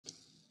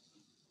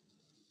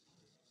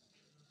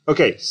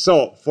Okay,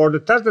 so for the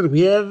task that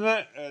we have,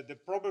 the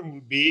problem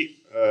will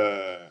be,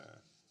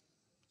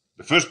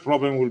 the first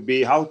problem will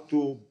be how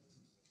to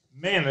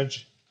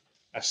manage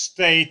a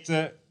state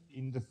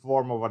in the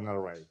form of an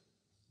array.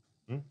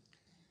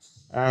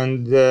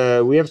 And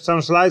we have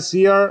some slides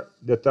here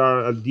that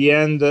are at the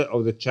end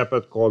of the chapter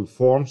called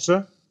Forms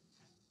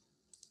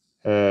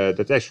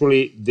that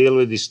actually deal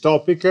with this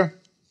topic,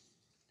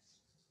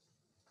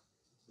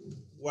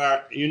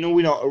 where we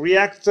know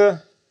React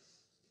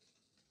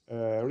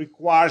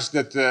requires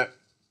that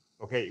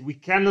okay, we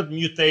cannot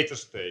mutate a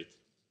state.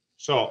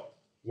 So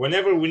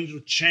whenever we need to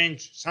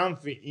change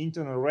something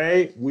into an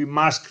array, we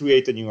must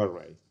create a new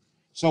array.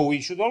 So we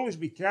should always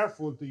be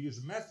careful to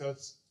use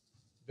methods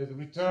that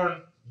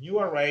return new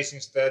arrays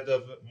instead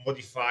of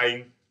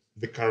modifying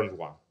the current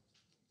one.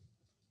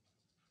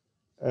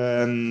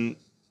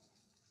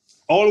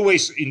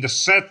 Always in the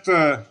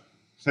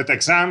set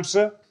exams,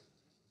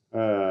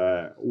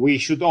 we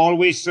should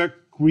always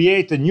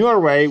create a new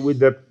array with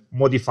the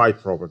modified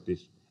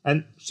properties.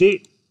 And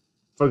see,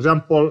 for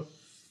example,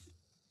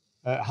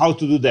 how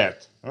to do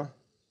that.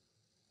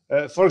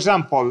 For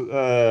example,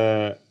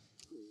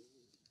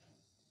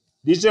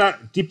 these are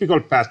typical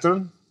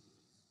pattern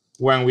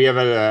when we have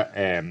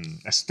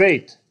a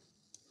state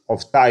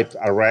of type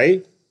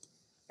array,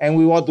 and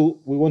we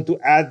want to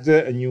add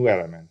a new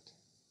element.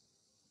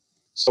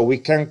 So we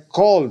can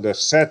call the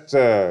set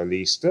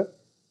list,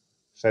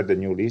 set the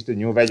new list, the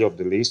new value of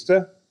the list,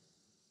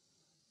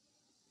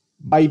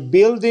 by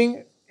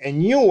building a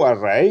new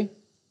array.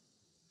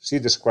 See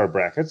the square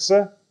brackets,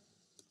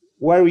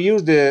 where we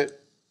use the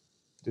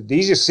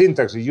easiest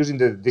syntax using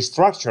the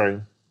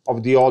destructuring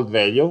of the old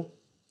value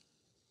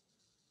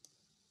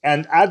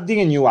and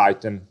adding a new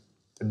item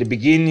at the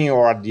beginning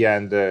or at the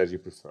end, as you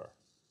prefer.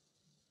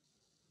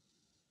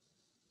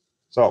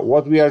 So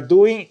what we are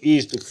doing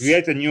is to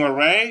create a new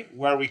array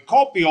where we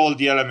copy all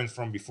the elements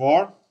from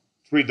before,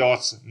 3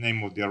 dots,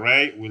 name of the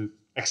array. We'll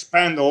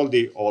expand all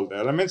the old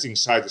elements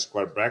inside the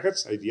square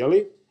brackets,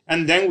 ideally,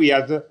 and then we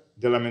add the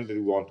element that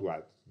we want to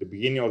add, the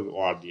beginning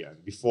or at the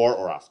end, before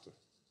or after.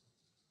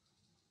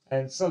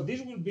 And so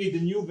this will be the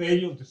new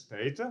value of the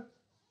state.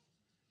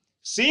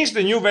 Since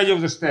the new value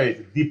of the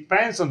state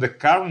depends on the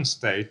current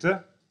state,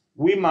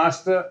 we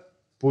must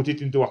put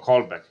it into a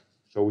callback.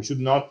 So we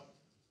should not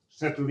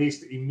set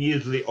list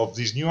immediately of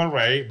this new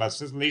array, but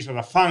set list of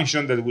a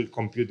function that will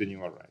compute the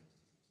new array.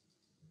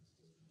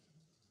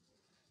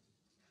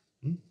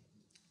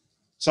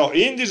 So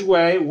in this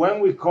way, when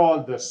we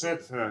call the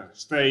set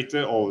state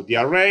of the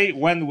array,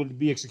 when it will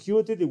be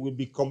executed, it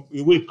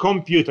will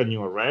compute a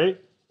new array,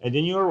 and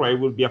the new array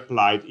will be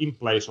applied in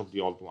place of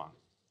the old one.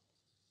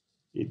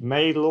 It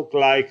may look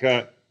like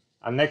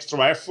an extra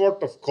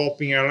effort of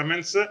copying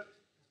elements,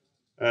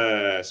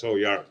 so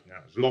you are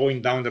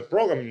slowing down the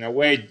program in a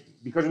way,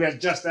 because we are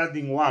just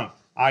adding one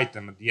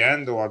item at the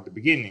end or at the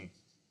beginning,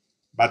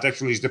 but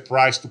actually it's the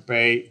price to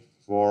pay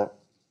for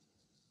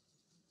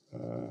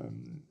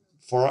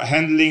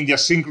handling the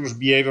asynchronous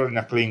behavior in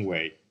a clean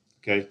way.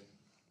 Okay,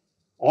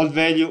 old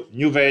value,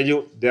 new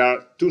value, they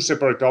are two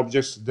separate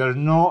objects. There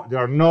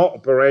are no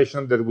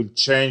operations that will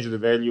change the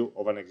value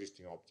of an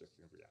existing object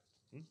in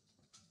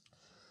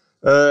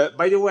React.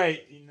 By the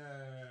way, in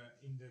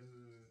the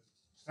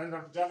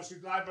standard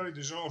JavaScript library,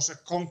 there's also a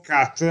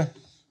concat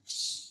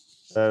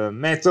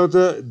method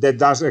that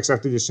does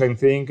exactly the same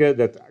thing,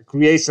 that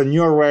creates a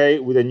new array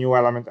with a new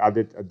element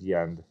added at the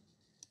end.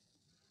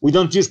 We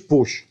don't use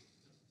push.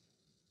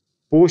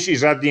 Push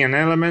is adding an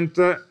element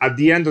at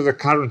the end of the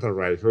current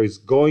array, so it's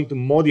going to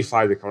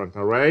modify the current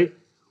array.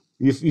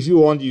 If you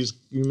want, you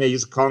may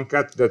use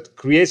concat that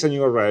creates a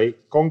new array,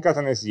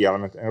 concatenates the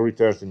element, and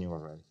returns the new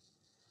array.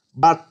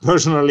 But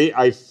personally,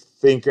 I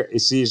think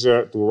it's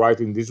easier to write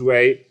in this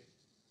way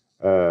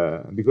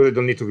because I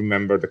don't need to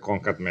remember the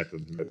concat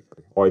method,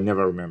 or I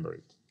never remember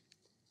it.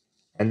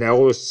 And I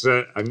always,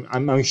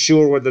 I'm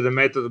unsure whether the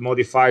method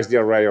modifies the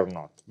array or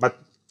not. But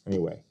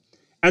anyway,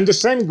 and the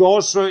same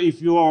goes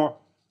if you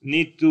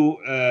need to,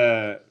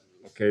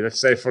 okay, let's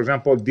say, for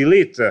example,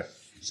 delete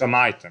some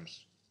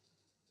items.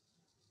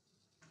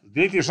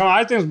 Deleting some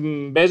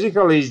items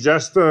basically is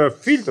just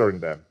filtering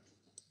them.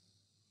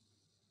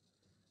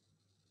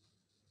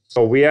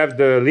 So we have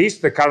the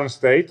list, the current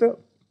state,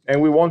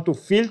 and we want to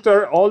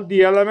filter all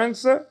the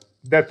elements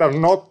that are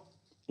not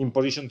in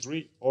position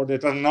 3 or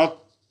that are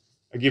not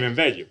a given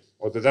value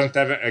or that don't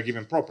have a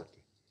given property.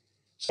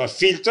 So a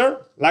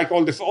filter, like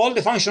all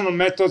the functional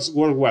methods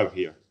work well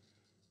here,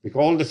 because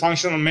all the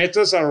functional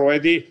methods are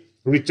already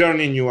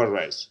returning new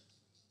arrays.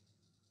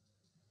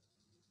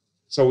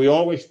 So we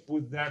always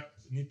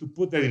need to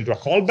put that into a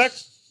callback,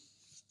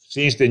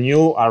 since the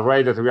new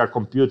array that we are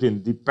computing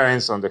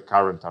depends on the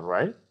current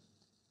array.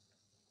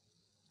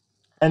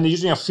 And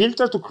using a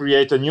filter to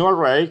create a new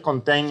array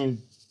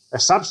containing a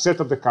subset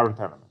of the current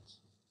elements.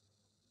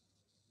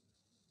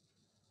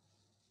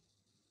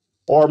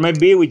 Or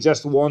maybe we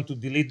just want to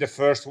delete the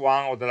first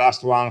one or the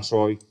last one,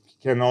 so it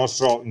can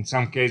also, in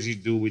some cases,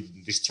 do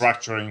with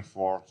destructuring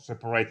for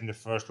separating the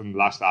first and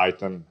last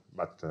item,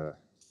 but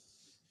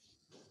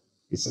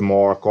It's a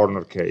more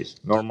corner case.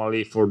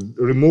 Normally, for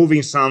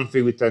removing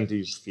something, we tend to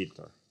use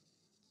filter.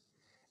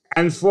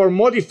 And for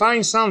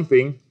modifying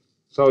something,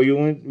 so you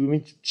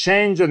need to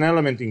change an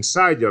element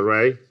inside the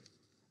array,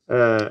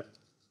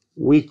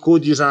 we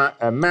could use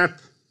a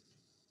map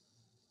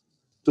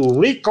to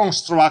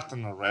reconstruct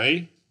an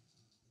array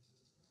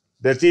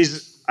that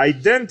is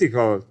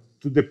identical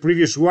to the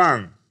previous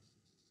one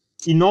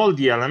in all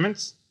the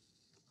elements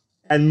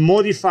and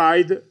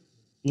modified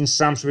in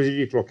some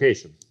specific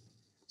location.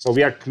 So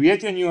we are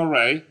creating a new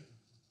array,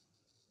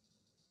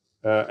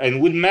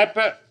 and we'll map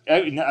at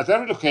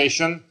every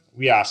location.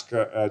 We ask,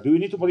 do we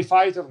need to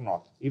modify it or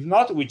not? If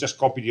not, we just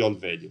copy the old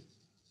value.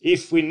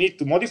 If we need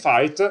to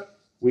modify it,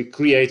 we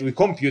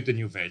compute a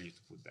new value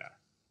to put there.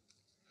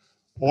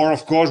 Or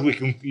of course,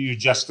 you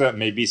just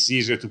maybe it's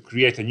easier to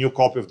create a new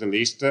copy of the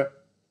list,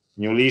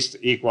 new list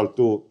equal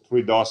to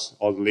 3 dots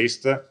old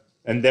list,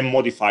 and then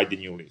modify the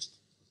new list.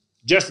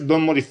 Just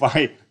don't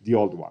modify the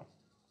old one.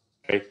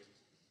 Okay.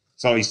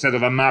 So instead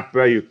of a map,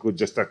 you could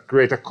just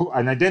create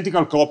an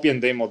identical copy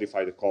and then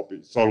modify the copy.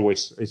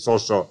 It's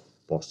also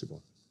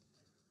possible.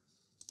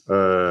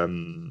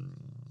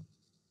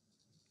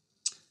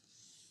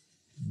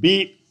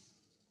 Be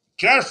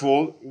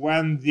careful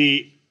when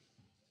the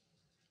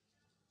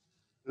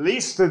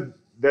list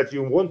that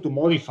you want to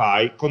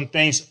modify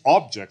contains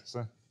objects,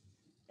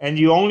 and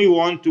you only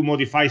want to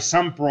modify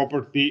some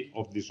property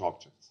of these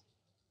objects.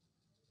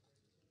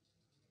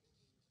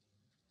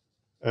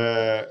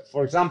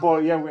 For example,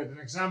 here we have an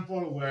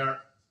example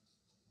where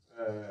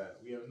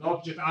we have an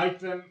object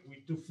item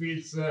with 2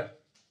 fields,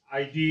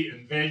 ID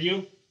and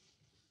value,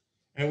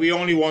 and we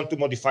only want to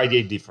modify the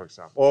ID, for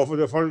example, or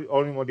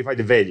only modify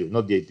the value,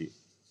 not the ID.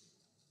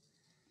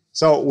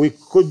 So we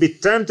could be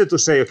tempted to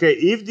say, okay,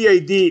 if the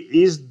ID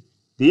is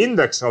the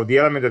index of the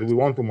element that we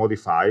want to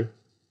modify,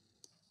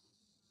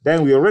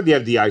 then we already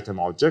have the item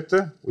object.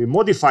 We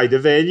modify the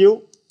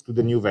value to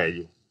the new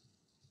value.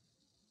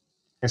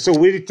 And so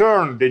we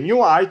return the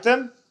new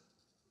item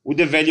with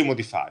the value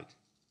modified.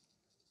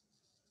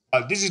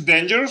 This is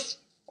dangerous,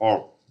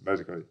 or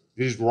basically,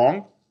 this is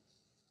wrong,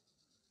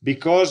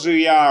 because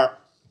we are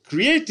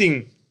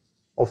creating,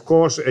 of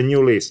course, a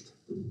new list.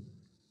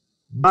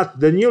 But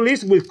the new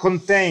list will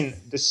contain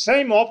the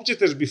same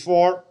object as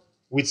before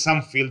with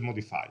some field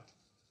modified.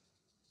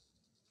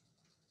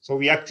 So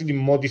we actually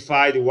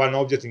modified one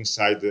object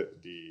inside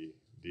the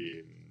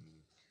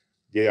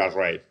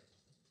array.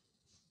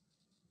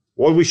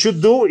 What we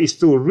should do is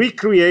to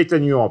recreate a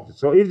new object.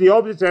 So if the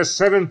object has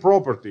 7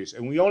 properties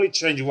and we only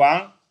change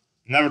one,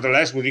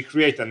 nevertheless, we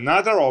recreate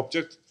another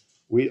object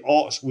with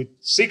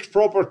 6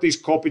 properties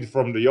copied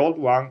from the old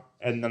one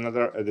and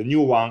the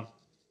new one,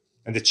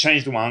 and the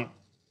changed one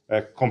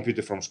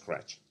computed from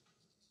scratch.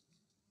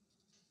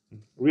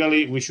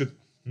 Really, we should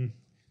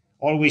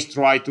always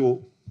try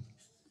to...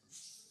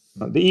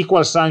 The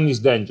equal sign is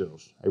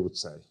dangerous, I would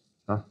say.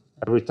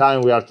 Every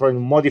time we are trying to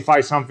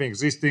modify something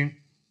existing,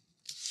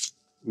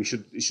 it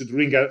should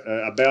ring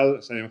a bell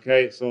saying,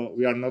 okay, so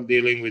we are not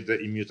dealing with the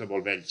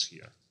immutable values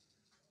here.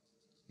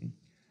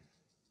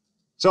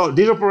 So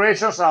these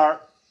operations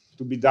are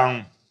to be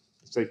done,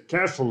 say,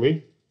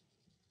 carefully,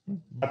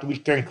 but we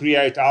can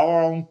create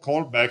our own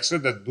callbacks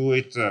that do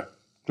it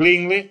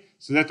cleanly,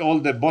 so that all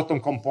the bottom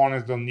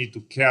components don't need to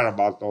care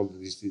about all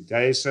these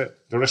details.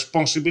 The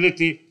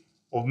responsibility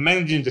of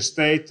managing the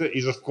state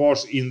is, of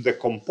course, in the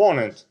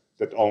component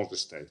that owns the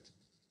state.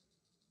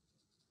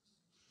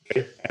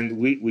 Okay? And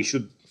we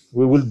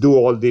will do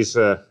all these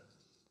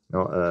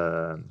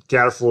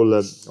careful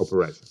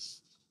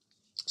operations.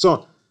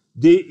 So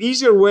the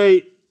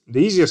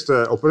easiest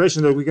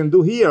operation that we can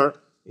do here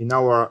in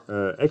our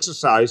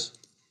exercise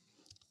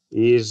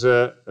is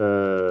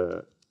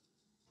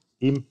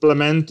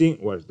implementing,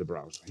 where's the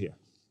browser here?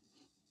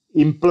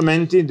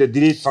 Implementing the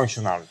delete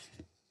functionality.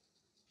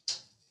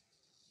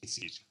 It's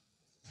easy.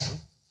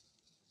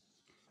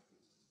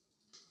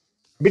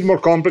 A bit more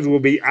complex will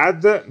be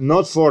add,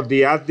 not for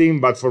the adding,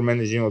 but for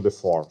managing of the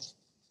forms.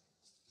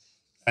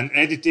 And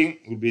editing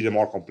will be the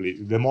more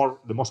complete, the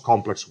most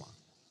complex one.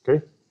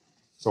 Okay?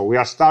 So we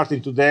are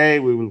starting today.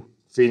 We will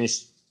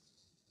finish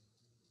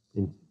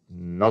in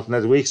not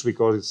next week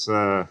because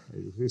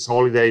it's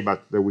holiday,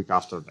 but the week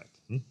after that.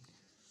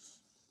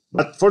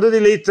 But for the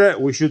delete,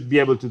 we should be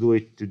able to do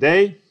it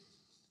today.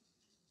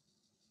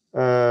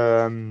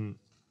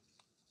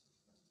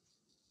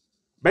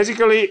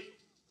 Basically,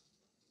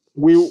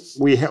 we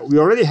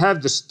already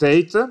have the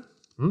state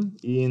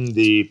in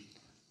the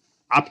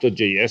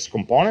app.js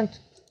component,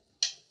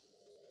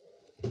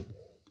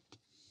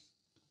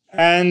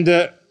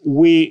 and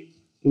we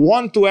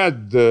want to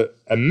add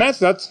a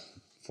method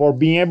for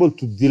being able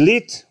to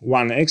delete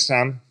one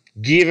exam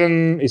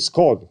given its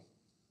code.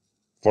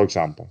 For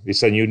example,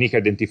 it's a unique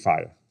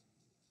identifier.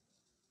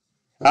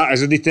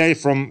 As a detail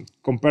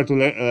compared to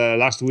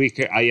last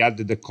week, I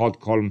added the code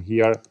column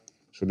here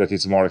so that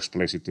it's more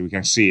explicit. We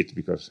can see it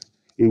because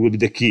it will be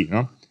the key,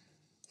 no,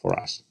 for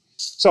us.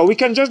 So we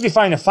can just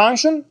define a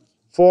function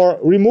for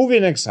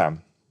removing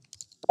exam.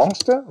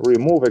 Const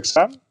remove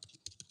exam.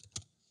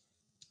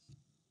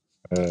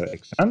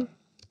 exam,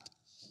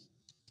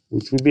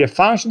 which will be a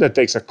function that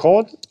takes a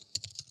code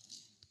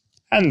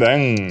and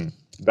then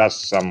does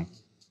some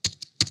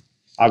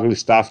ugly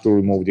stuff to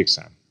remove the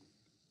exam.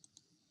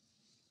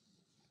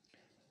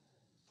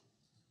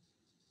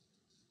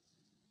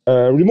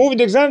 Removing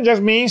the exam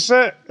just means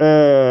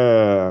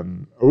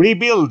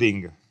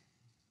rebuilding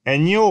a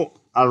new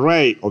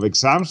array of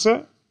exams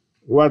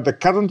where the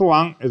current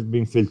one has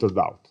been filtered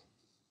out.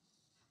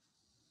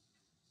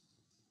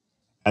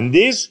 And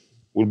this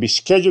will be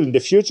scheduled in the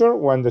future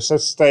when the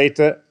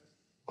setState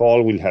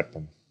call will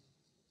happen.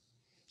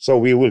 So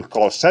we will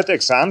call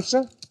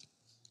setExams,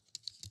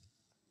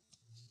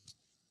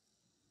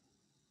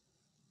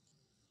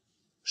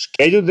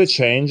 schedule the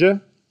change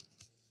in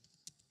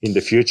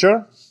the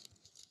future,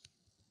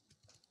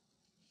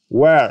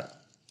 where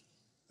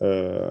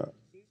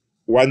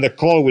when the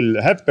call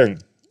will happen,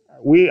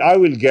 I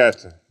will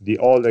get the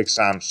old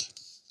exams,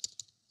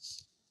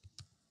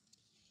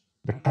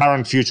 the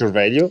current future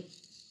value,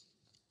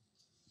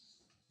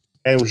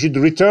 and we should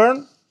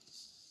return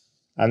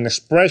an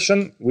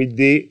expression with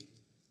the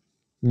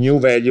new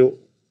value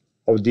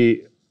of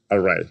the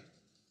array.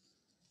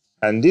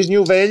 And this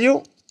new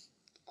value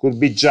could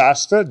be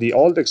just the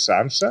old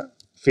exams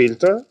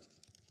filter,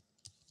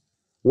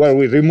 where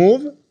we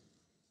remove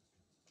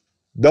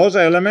those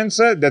elements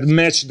that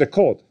match the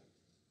code.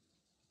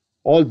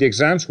 All the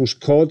exams whose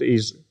code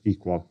is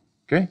equal.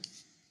 Okay?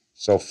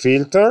 So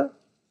filter,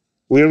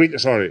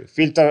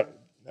 filter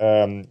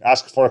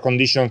asks for a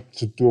condition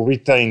to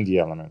retain the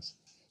elements.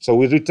 So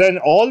we retain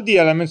all the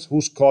elements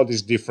whose code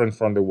is different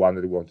from the one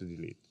that we want to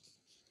delete.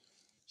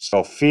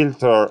 So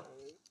filter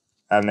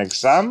an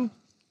exam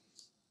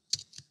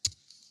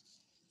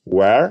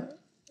where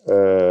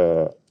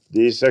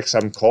this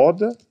exam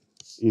code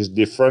is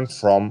different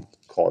from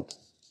code.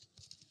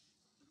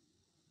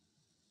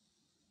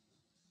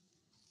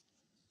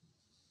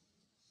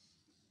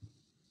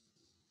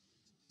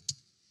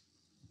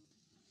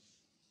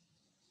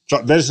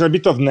 So there's a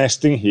bit of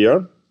nesting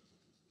here.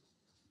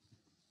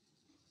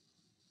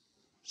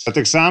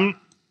 setExam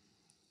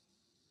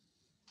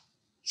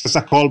sets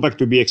a callback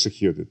to be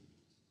executed.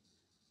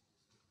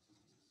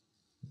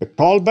 The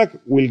callback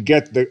will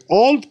get the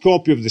old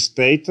copy of the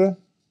state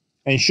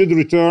and should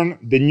return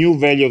the new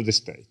value of the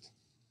state.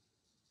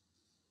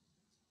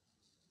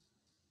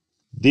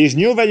 This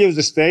new value of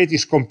the state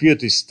is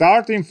computed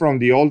starting from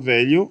the old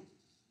value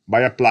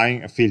by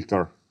applying a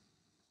filter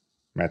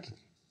method.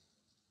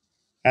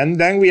 And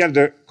then we have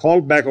the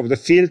callback of the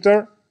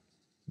filter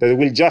that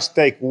will just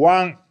take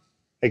one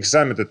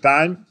exam at a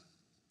time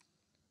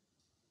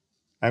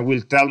and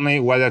will tell me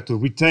whether to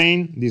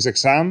retain this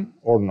exam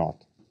or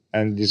not.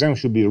 And the exam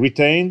should be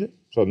retained,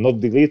 so not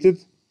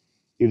deleted,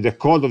 if the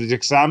code of this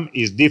exam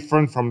is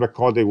different from the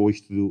code I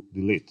wish to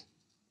delete.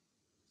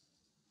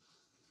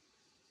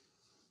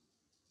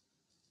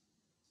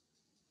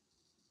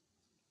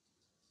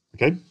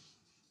 Okay?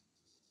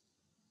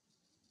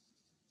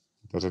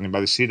 Does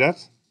anybody see that?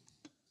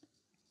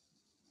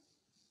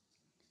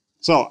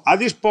 So at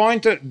this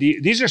point,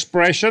 this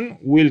expression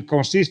will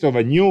consist of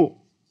a new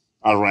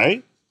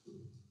array.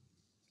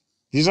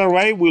 This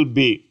array will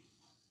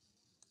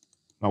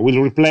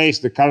replace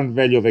the current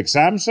value of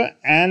exams,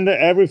 and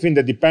everything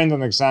that depends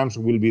on exams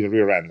will be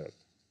re-rendered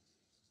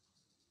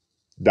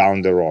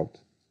down the road.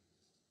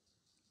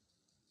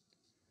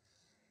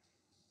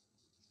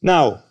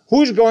 Now,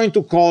 who is going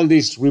to call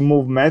this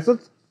remove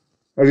method,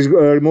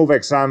 remove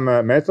exam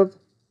method?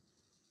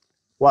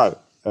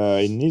 Well,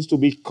 it needs to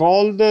be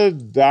called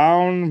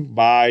down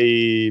by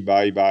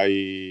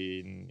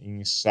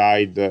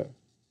inside the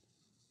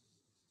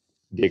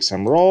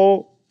exam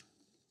row,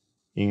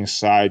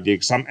 inside the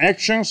exam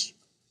actions.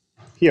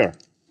 Here,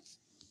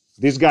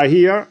 this guy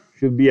here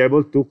should be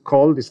able to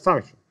call this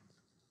function,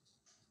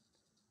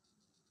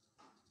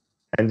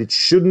 and it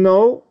should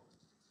know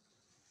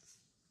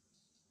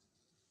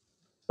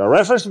the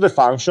reference to the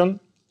function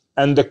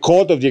and the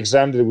code of the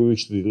exam that we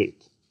wish to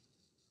delete.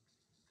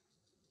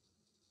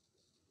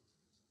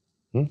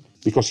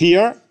 Because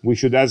here we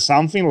should add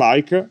something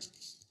like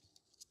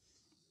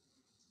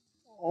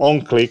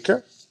on click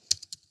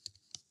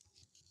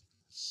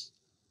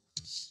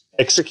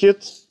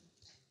execute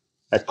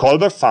a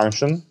callback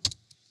function.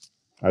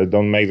 I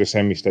don't make the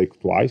same mistake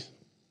twice.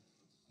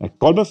 A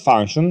callback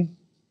function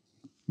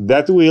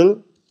that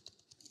will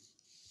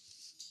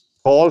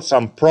call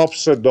some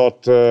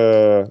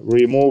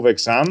props.remove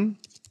exam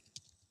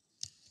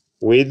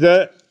with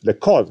the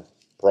code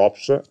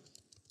props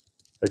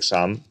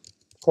exam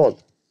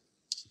code.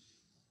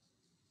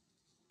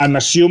 I'm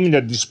assuming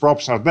that these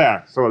props are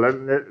there, so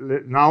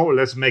now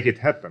let's make it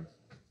happen.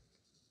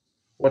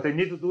 What I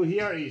need to do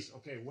here is,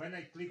 okay, when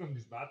I click on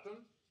this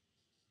button,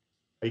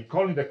 I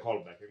call in the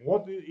callback. And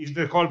what is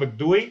the callback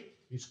doing?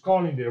 It's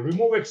calling the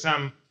remove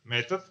exam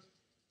method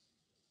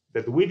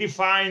that we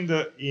defined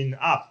in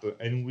app,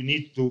 and we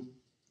need to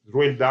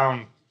drill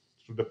down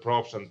through the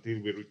props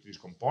until we reach this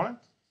component.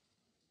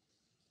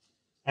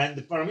 And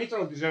the parameter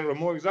of this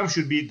remove exam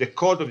should be the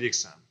code of the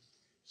exam.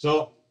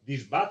 So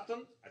this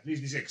button at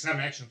least this exam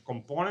action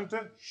component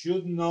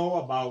should know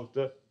about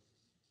the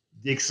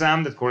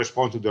exam that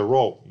corresponds to the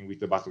row in which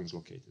the button is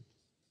located.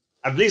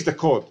 At least the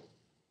code,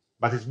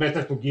 but it's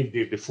better to give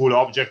the full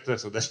object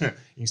so that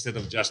instead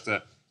of just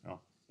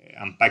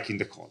unpacking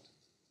the code.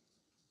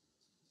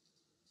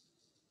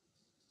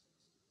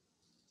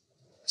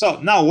 So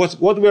now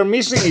what we are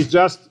missing is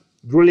just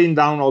drilling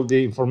down all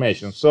the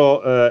information.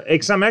 So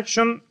exam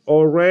action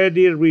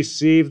already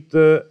received,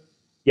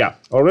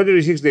 already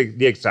receives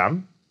the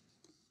exam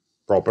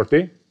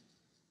property.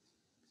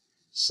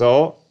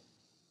 So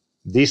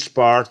this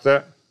part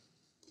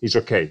is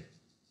okay.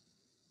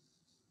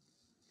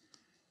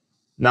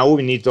 Now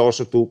we need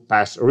also to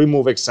pass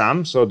remove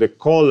exam. So the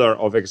color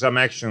of exam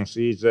actions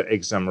is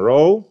exam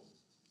row,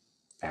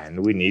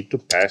 and we need to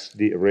pass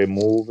the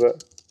remove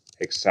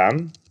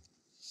exam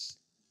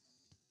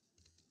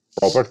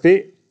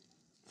property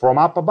from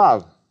up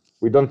above.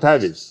 We don't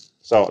have it.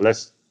 So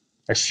let's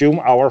assume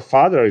our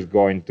father is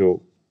going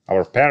to,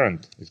 our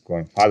parent is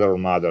going, father or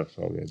mother,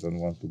 sorry, I don't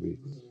want to be.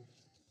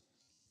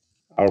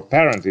 Our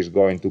parent is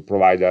going to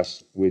provide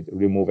us with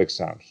remove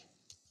exams.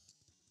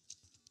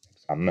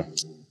 Exam.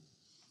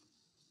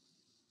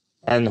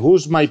 And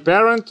who's my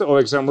parent or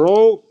exam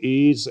row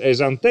is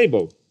exam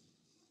table.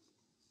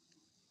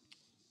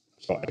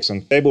 So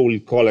exam table will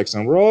call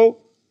exam row,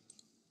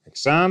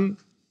 exam,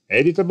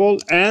 editable,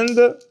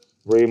 and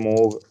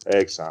remove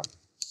exam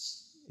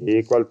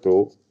equal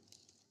to.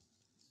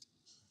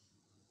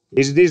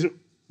 Is this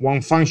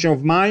one function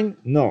of mine?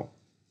 No,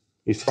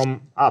 it's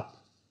from up.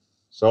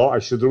 So I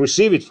should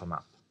receive it from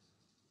up.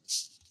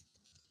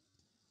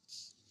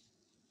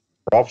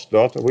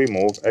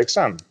 Props.remove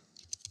exam.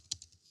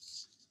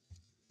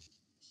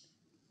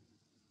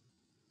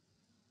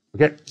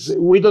 Okay,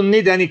 we don't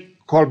need any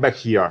callback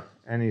here,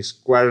 any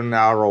square and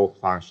arrow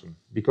function,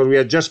 because we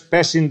are just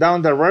passing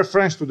down the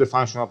reference to the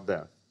function up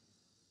there.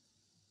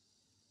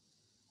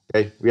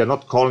 Okay, we are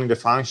not calling the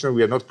function,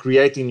 we are not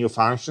creating new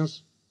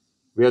functions,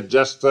 we are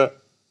just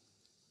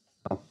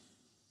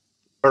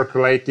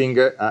percolating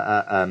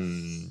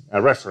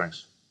a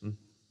reference,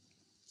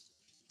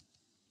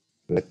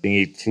 letting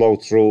it flow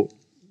through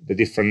the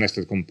different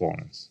nested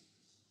components.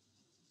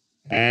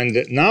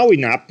 And now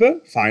in app,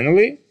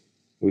 finally,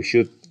 we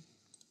should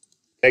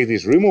take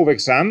this remove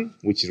exam,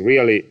 which is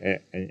really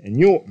a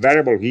new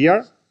variable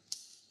here,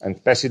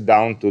 and pass it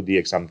down to the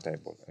exam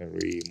table.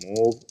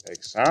 Remove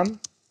exam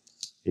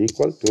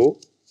equal to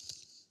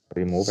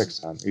remove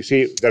exam. You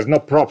see, there's no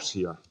props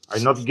here.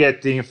 I'm not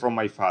getting from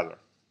my father.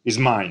 It's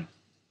mine.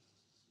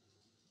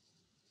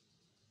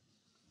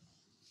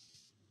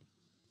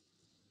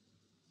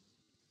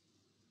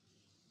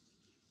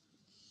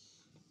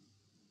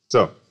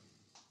 So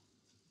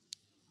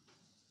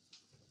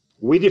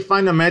we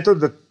define a method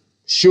that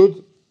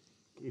should,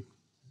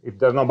 if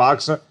there's no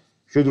bugs,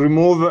 should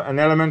remove an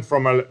element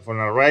from an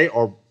array,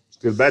 or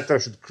still better,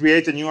 should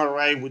create a new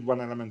array with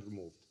one element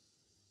removed.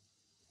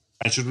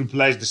 And should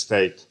replace the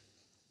state.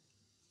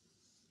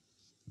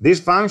 This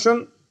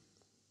function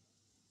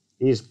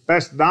is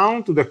passed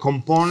down to the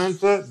component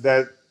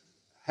that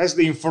has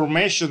the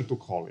information to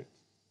call it.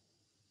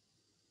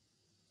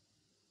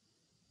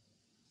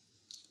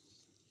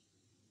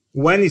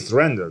 When it's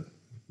rendered,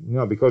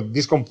 because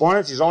this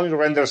component is only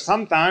rendered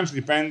sometimes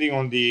depending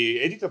on the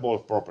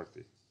editable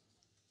property.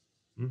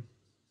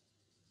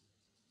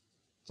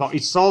 So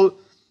it's all,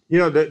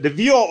 the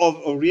view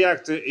of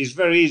React is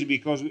very easy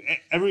because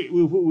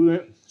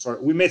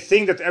we may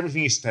think that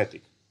everything is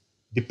static.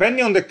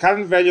 Depending on the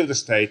current value of the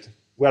state,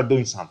 we are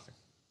doing something.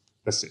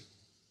 That's it.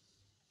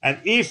 And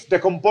if the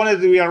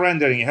component that we are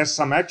rendering has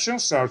some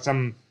actions or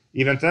some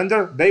event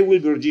render, they will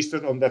be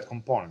registered on that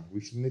component.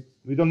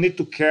 We don't need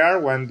to care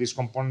when this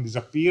component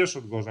disappears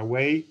or goes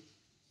away,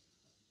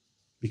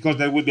 because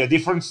there will be a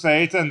different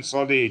state, and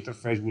so the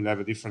interface will have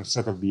a different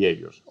set of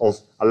behaviors, of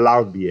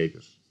allowed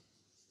behaviors.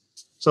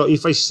 So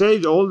if I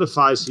save all the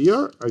files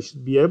here, I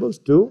should be able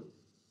to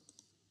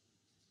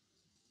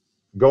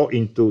go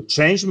into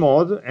change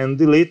mode and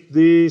delete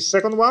the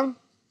second one.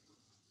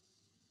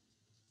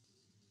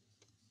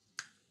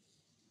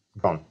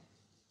 Gone.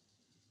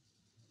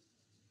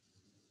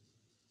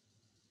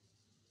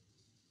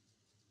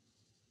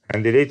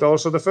 And delete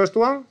also the first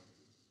one.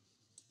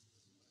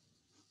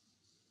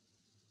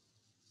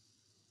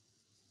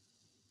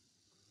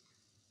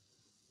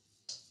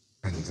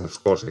 And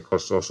of course, I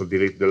could also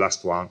delete the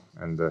last one.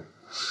 And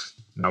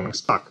now I'm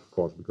stuck, of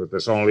course,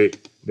 because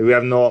we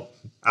have no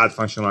add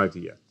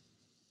functionality yet.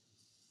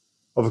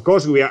 Of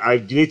course,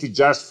 I've deleted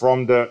just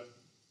from the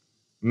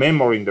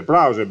memory in the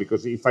browser,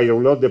 because if I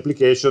reload the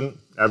application,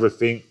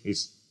 everything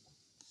is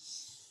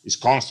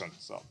constant.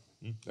 So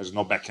there's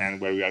no backend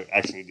where we are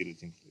actually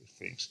deleting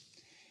things.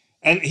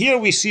 And here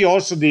we see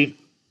also the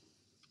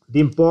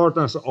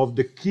importance of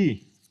the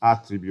key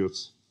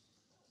attributes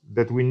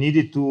that we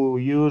needed to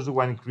use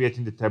when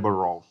creating the table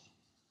rows.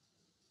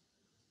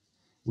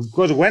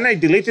 Because when I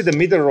deleted the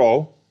middle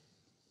row,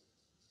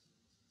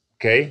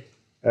 okay,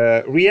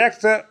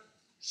 React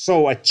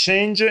saw a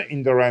change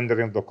in the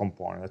rendering of the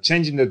component, a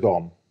change in the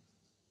DOM.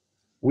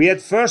 We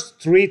had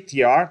first 3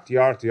 tr,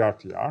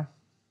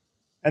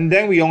 and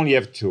then we only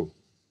have 2.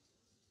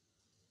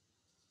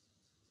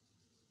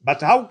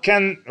 But how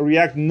can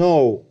React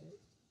know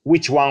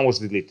which one was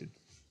deleted?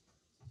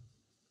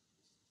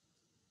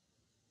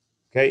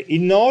 Okay,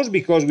 it knows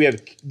because we have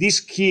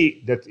this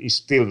key that is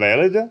still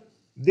valid,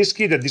 this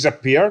key that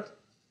disappeared,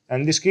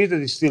 and this key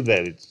that is still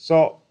valid.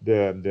 So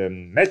the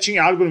matching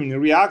algorithm in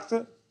React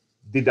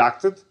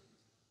deducted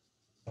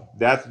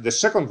that the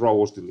second row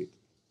was deleted.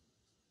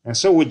 And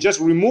so we just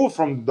remove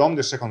from DOM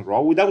the second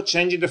row without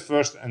changing the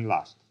first and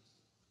last.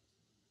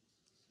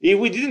 If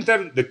we didn't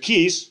have the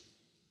keys,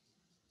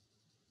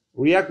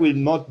 React will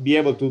not be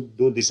able to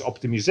do this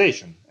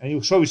optimization.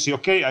 And so we see,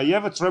 okay, I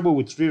have a table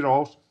with 3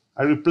 rows.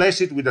 I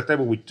replace it with a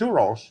table with 2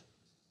 rows.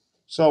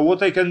 So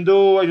what I can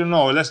do, I don't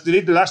know, let's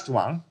delete the last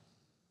one.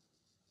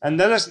 And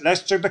then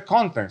let's check the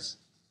contents.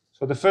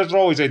 So the first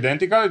row is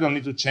identical, I don't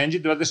need to change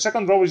it, but the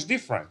second row is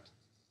different.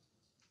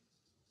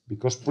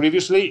 Because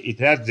previously it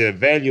had the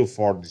value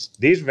for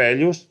these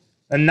values,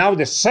 and now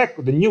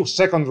the new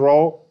second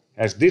row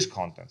has these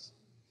contents.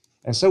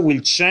 And so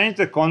we'll change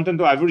the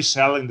content of every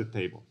cell in the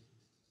table.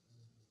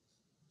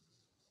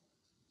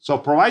 So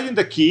providing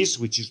the keys,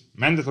 which is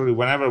mandatory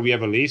whenever we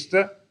have a list,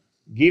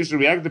 gives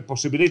React the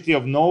possibility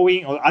of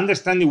knowing or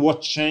understanding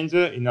what changed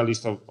in a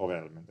list of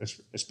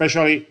elements,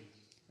 especially,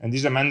 and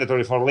this is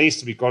mandatory for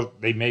lists because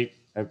they may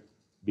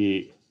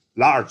be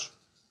large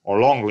or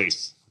long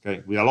lists,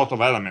 okay, with a lot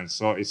of elements.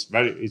 So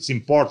it's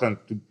important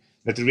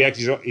that React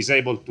is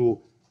able to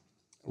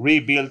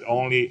rebuild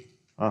only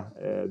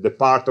the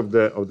part of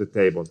the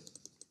table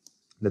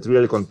that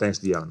really contains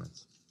the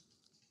elements.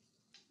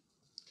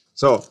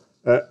 So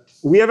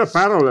we have a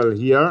parallel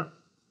here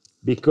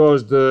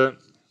because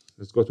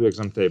let's go to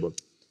exam table.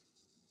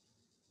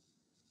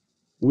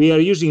 We are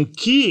using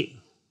key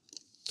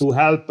to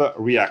help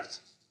React.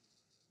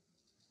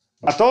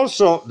 But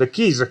also the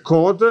key is a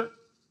code,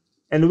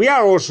 and we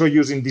are also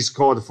using this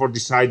code for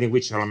deciding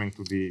which element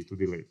to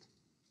delete.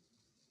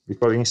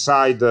 Because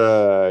inside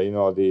the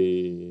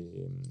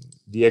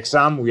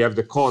exam we have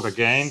the code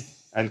again,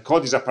 and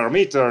code is a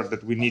parameter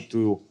that we need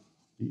to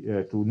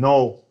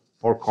know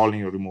for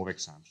calling remove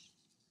exams.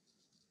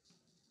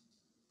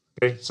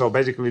 Okay, so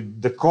basically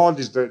the code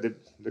is the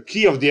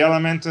key of the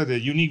element, the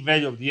unique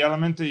value of the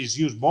element is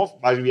used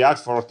both by React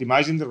for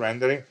optimizing the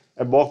rendering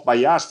and both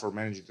by us for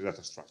managing the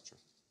data structure.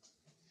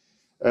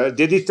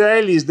 The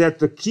detail is that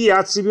the key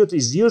attribute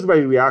is used by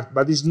React,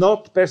 but is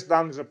not passed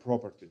down as a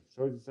property.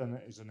 So it's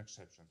an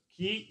exception.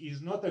 Key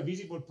is not a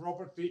visible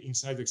property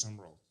inside the exam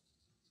row.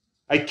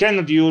 I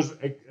cannot use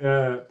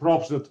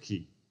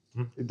props.key.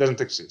 It doesn't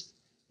exist.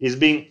 It's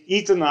being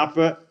eaten up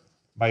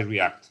by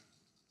React.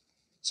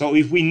 So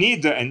if we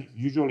need, and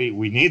usually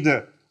we need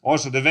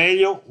also the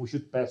value, we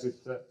should pass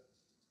it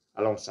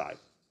alongside.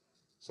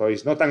 So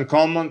it's not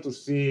uncommon to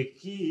see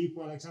key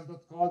equal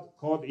exam.code,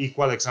 code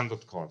equal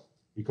exam.code,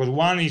 because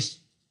one is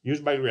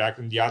used by React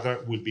and the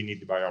other will be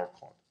needed by our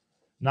code.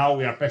 Now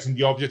we are passing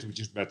the object, which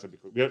is better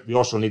because we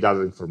also need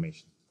other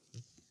information.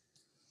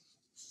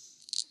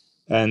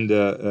 And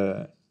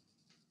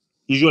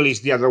usually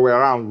it's the other way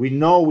around. We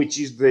know which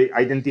is the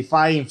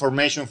identifying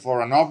information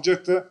for an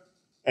object,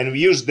 and we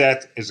use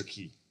that as a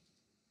key.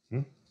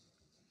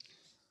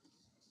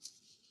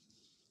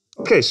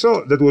 Okay,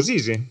 so that was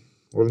easy,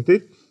 wasn't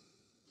it?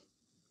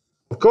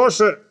 Of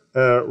course,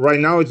 right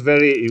now it's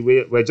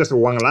we're just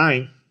one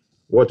line.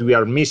 What we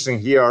are missing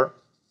here,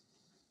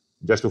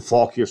 just to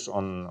focus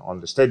on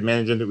the state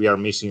management, we are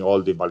missing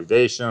all the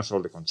validations,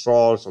 all the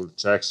controls, all the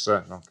checks,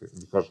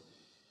 because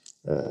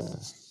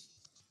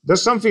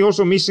there's something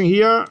also missing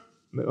here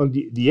on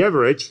the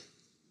average.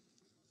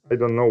 I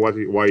don't know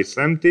why it's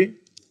empty.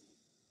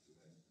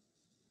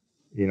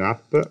 In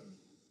app,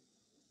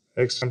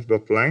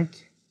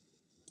 exams.length,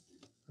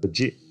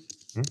 G.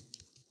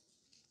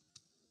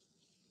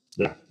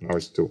 Yeah, now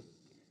it's 2.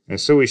 And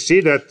so we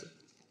see that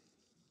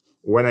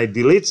when I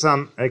delete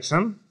some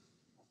exam,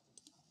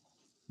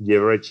 the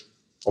average,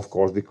 of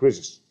course,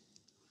 decreases.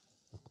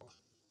 Of course.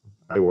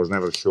 I was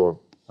never sure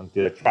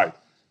until I tried.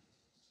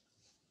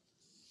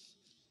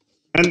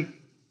 And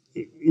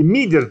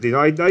immediately,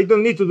 I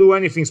don't need to do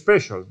anything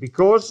special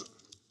because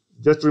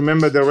just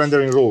remember the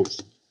rendering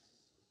rules.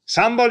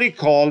 Somebody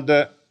called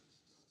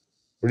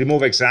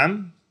remove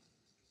exam.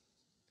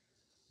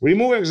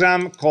 Remove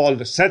exam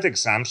called set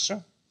exams.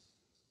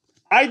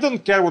 I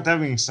don't care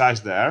whatever inside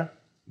there.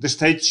 The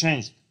state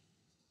changed.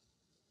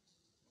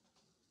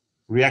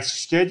 React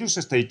schedules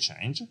a state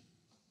change.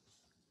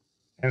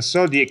 And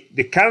so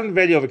the current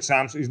value of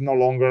exams is no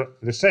longer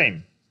the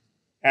same.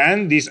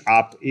 And this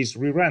app is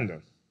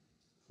re-rendered.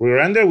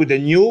 Re-rendered with a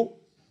new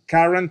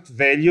current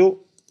value,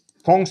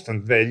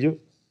 constant value,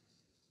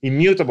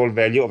 immutable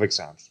value of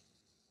exams.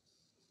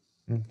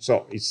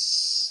 So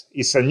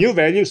it's a new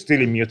value,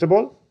 still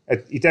immutable.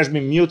 It has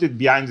been muted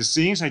behind the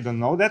scenes, I don't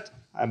know that,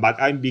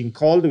 but I'm being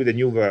called with a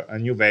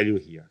new value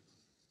here.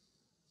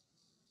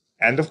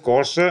 And of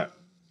course,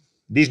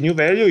 this new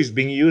value is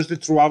being used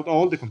throughout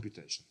all the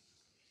computation.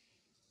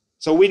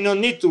 So we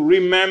don't need to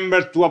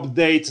remember to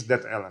update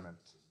that element.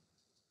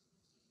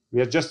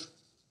 We are just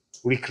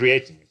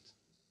recreating it.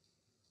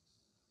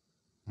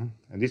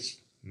 And this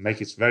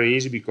makes it very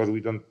easy because we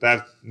don't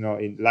have,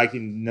 like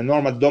in the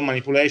normal DOM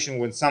manipulation,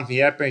 when something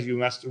happens, you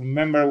must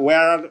remember where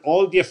are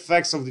all the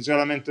effects of this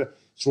element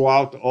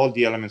throughout all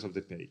the elements of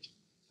the page.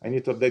 I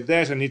need to update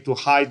this, I need to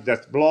hide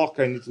that block,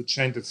 I need to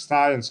change the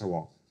style, and so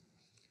on.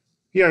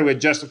 Here we're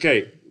just,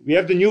 okay, we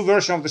have the new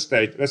version of the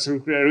state. Let's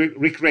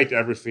recreate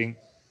everything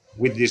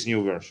with this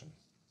new version,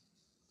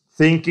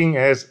 thinking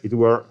as it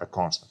were a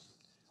constant.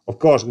 Of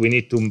course, we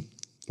need to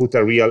put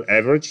a real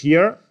average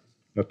here,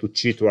 not to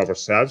cheat to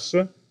ourselves.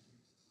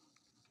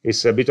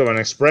 It's a bit of an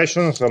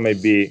expression, so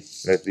maybe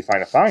let's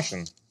define a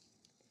function.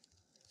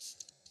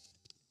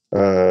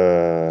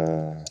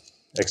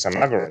 Exam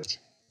average,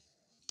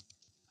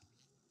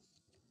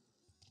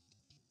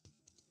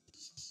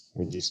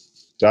 which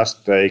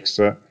just takes,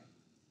 the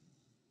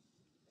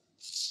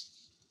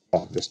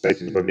state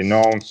is already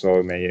known, so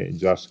it may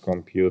just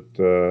compute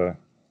the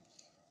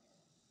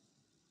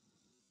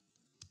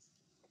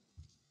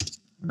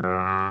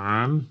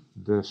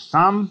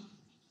sum.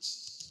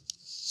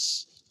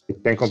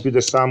 It can compute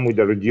the sum with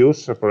the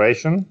reduce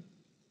operation.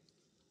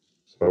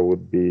 So it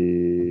would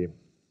be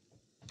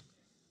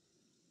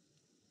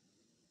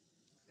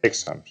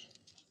exams,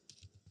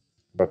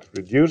 but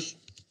reduce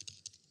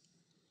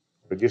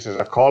is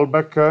a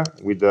callback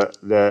with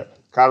the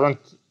current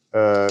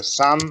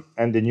sum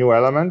and the new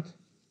element,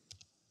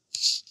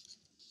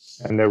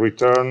 and the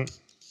return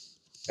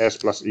s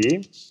plus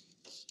e,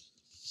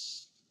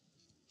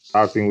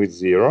 starting with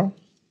 0.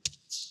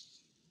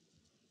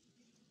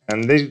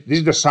 And this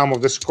is the sum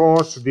of the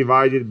scores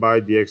divided by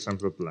the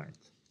exams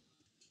length.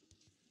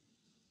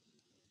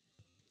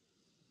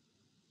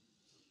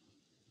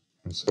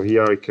 And so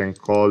here I can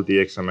call the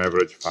exam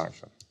average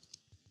function.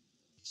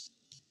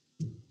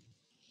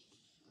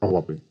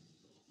 Probably.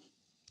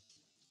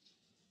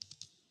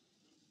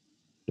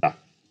 Yeah.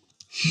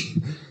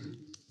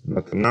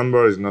 Not a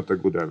number is not a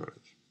good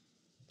average.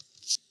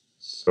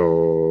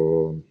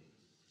 So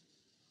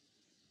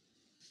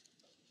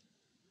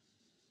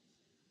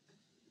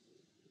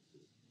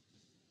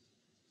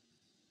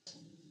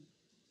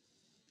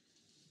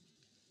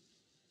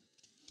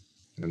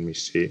let me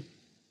see.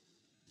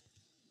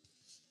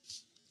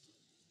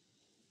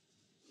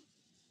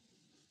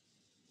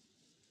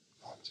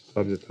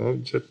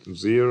 Object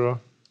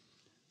 0.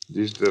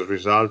 This is the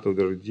result of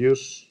the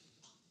reduce.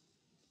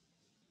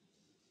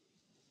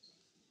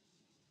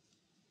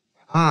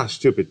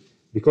 Stupid.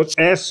 Because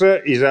S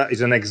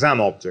is an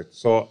exam object,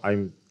 so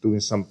I'm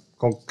doing some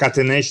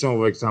concatenation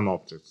of exam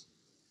objects.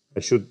 I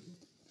should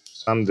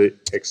sum the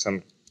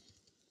exam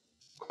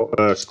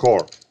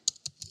score.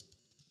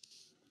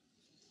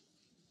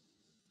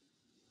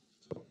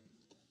 So,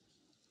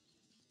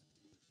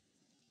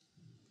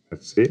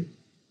 let's see.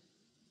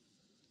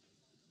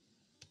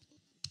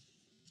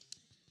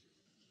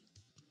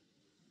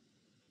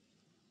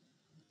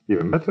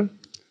 Even better.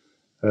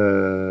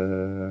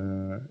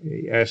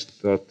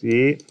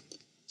 S.e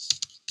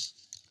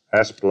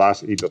s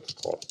plus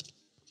e.score.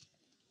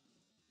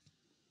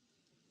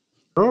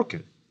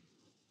 Okay.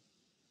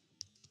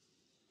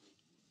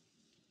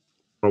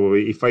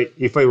 Probably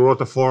if I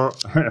wrote a four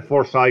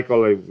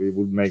cycle, it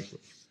would make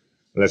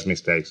less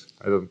mistakes.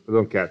 I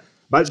don't care.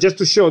 But just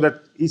to show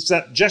that it's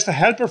just a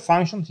helper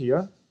function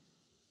here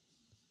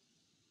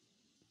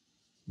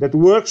that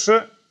works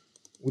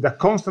with a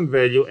constant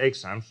value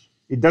exams.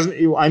 It doesn't.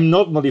 I'm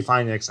not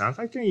modifying exams.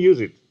 I can use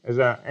it as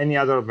any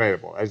other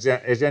variable, as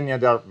any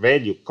other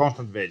value,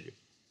 constant value.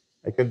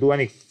 I can do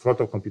any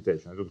sort of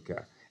computation. I don't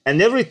care. And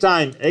every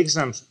time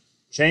exams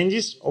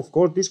changes, of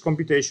course, this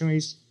computation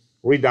is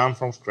redone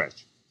from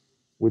scratch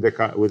with the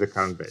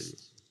current value,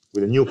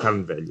 with a new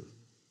current value.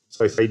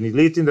 So if I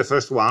delete in the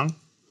first one,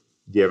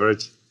 the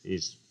average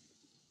is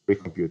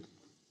recomputed.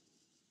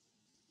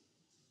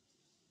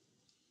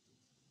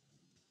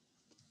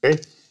 Okay.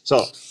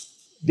 So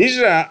this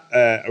is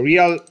a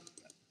real,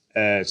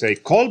 say,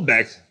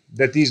 callback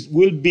that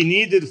will be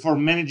needed for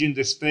managing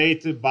the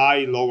state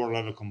by lower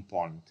level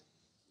component.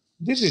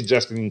 This is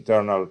just an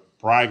internal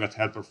private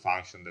helper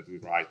function that we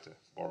write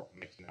for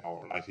making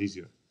our life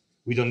easier.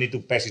 We don't need to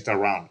pass it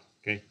around.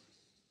 Okay.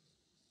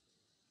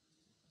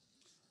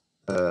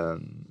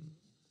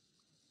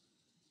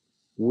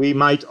 We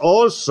might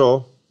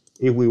also,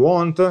 if we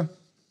want,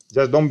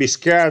 just don't be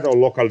scared of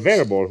local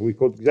variables. We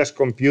could just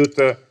compute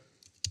the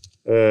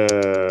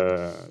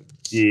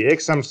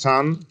exam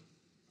sum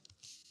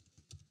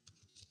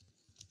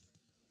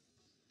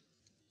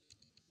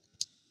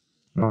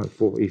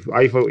if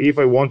I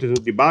wanted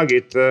to debug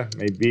it,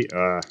 maybe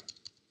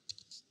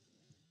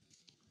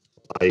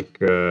like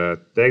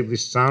take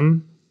this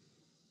sum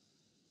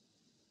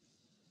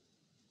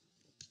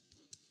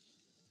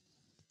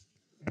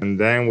and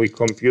then we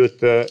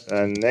compute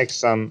an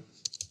exam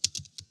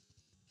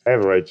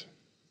average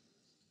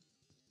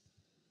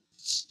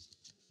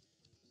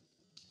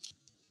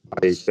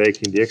by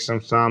taking the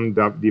exam sum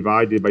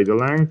divided by the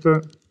length,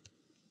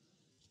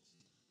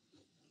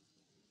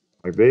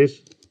 like this.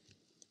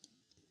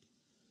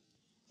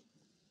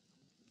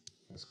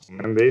 Let's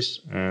and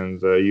this,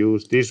 and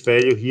use this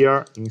value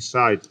here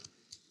inside.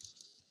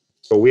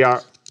 So we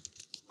are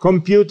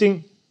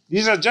computing.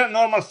 These are just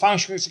normal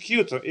function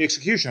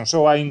execution.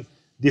 So I'm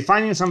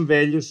defining some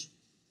values,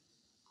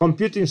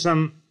 computing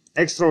some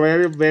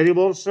extra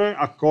variables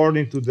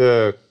according to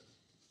the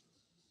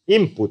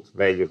input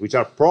values, which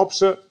are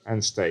props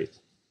and state.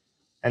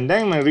 And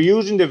then I'm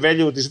reusing the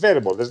value of this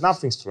variable. There's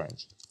nothing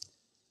strange.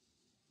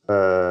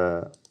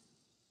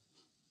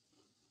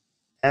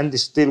 And it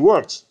still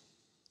works.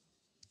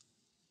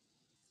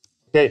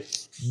 Okay,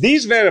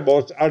 these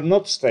variables are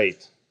not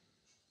state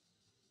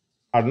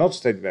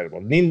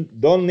variables,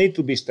 don't need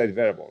to be state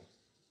variables.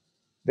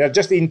 They're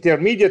just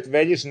intermediate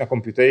values in a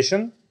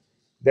computation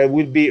that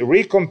will be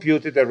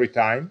recomputed every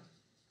time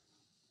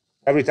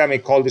I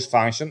call this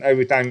function,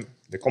 every time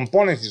the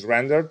component is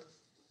rendered,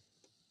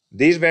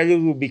 this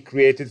value will be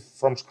created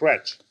from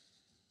scratch.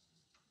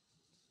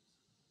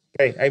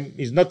 Okay,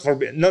 it's not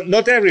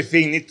not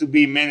everything needs to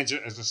be managed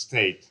as a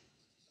state.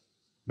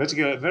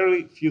 Basically,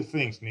 very few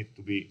things need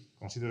to be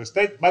considered a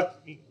state,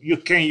 but you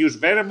can use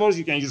variables,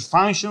 you can use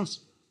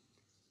functions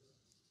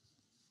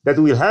that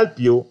will help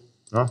you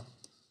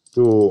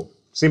to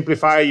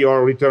simplify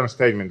your return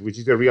statement, which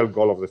is the real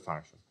goal of the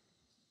function.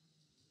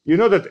 You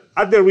know that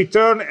at the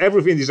return,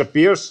 everything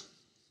disappears.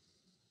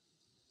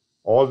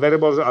 All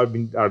variables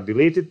are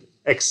deleted,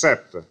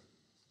 except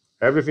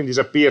everything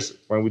disappears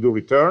when we do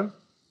return,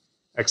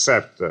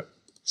 except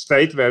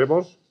state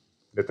variables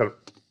that are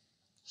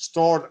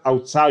stored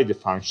outside the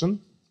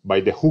function by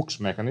the hooks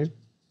mechanism,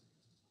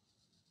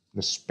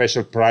 the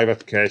special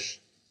private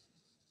cache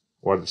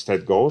where the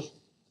state goes,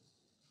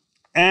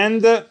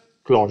 and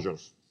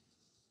closures.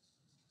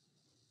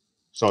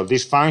 So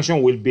this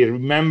function will be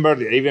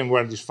remembered even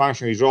when this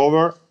function is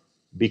over,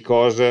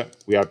 because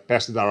we are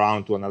passed it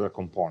around to another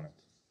component.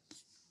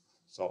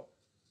 So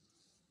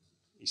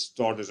it's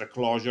stored as a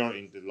closure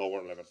in the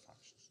lower level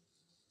functions.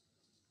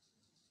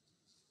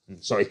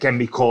 So it can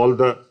be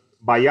called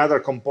by other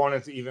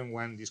components even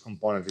when this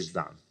component is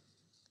done.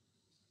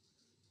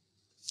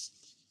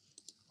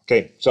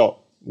 Okay, so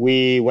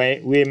we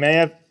may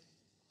have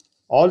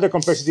all the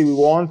complexity we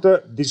want.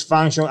 This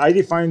function, I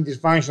define this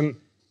function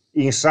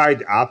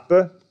inside app,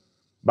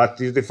 but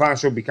if the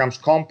function becomes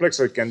complex,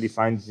 I can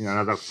define it in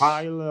another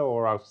file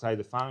or outside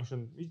the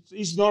function.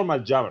 It's normal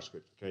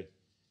JavaScript. Okay,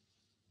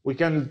 we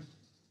can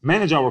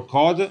manage our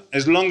code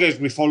as long as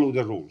we follow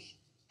the rules.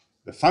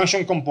 The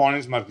function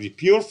components must be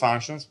pure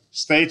functions,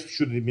 state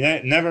should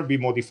never be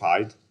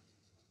modified,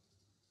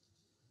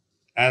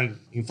 and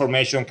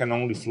information can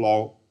only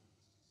flow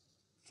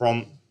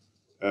from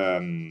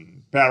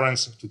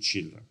parents to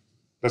children.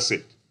 That's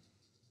it.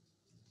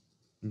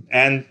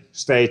 And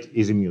state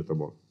is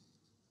immutable.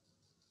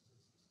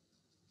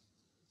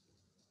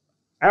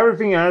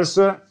 Everything else,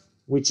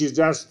 which is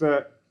just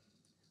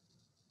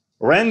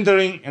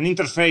rendering an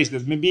interface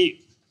that may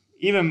be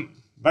even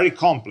very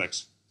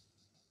complex,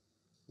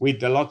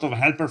 with a lot of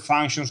helper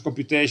functions,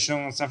 computation,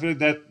 and stuff like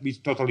that, it's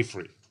totally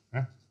free.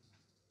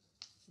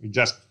 It's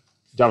just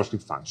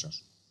JavaScript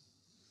functions.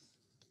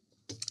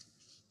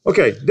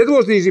 Okay, that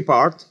was the easy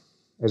part,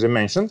 as I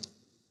mentioned,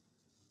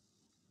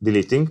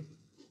 deleting,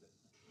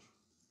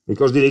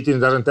 because deleting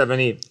doesn't have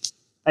any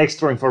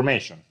extra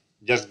information.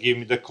 Just give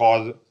me the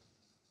code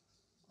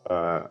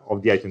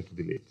of the item to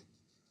delete.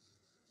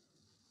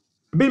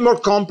 A bit more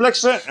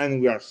complex, and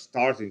we are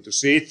starting to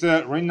see it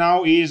right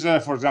now, is,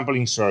 for example,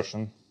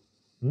 insertion.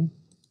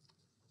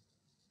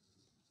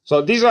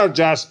 So these are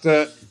just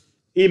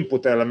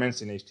input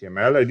elements in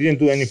HTML. I didn't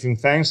do anything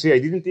fancy. I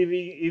didn't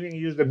even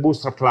use the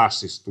bootstrap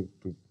classes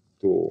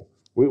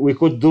we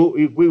could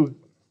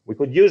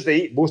use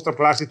the bootstrap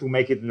classes to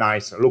make it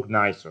nicer, look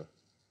nicer,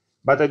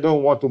 but I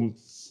don't want to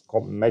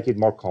make it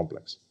more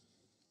complex.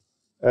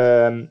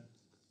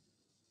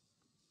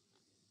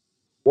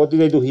 What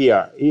did I do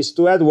here? Is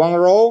to add one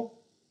row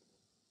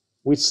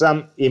with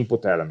some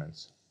input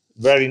elements,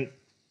 very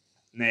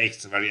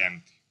naked, very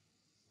empty.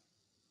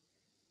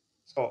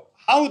 So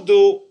how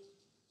do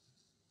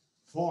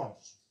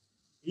forms,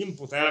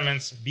 input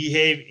elements,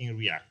 behave in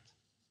React?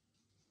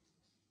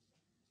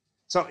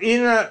 So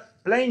in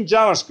plain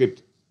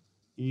JavaScript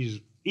is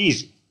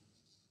easy,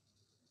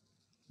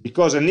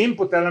 because an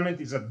input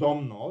element is a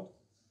DOM node.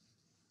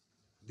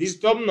 This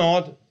DOM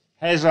node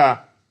has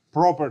a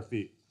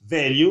property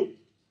value.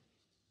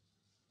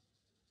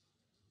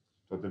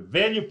 So the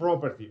value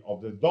property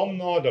of the DOM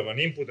node of an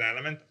input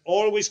element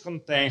always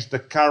contains the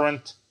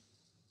current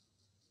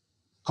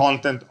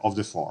content of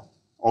the form,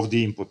 of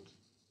the input.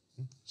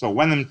 So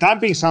when I'm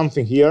typing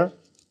something here,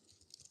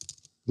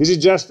 this is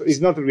just, it's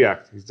not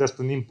React, it's just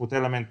an input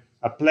element,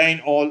 a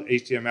plain old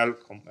HTML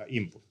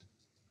input.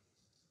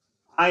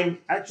 I'm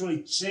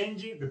actually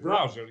changing, the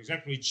browser is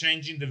actually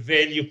changing the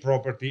value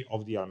property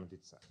of the element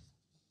itself.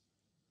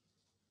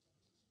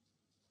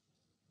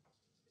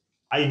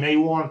 I may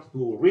want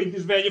to read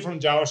this value from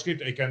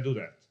JavaScript, I can do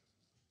that.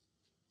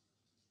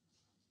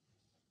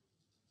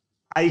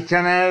 I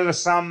can have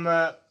some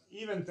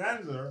event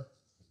handler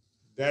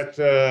that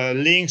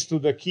links to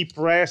the key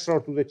press or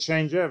to the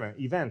change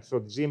event. So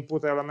this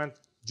input element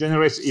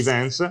generates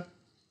events.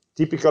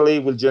 Typically,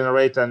 will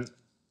generate an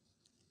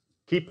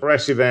key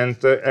press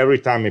event every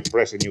time I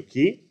press a new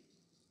key,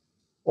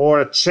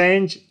 or a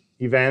change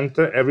event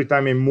every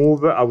time I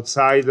move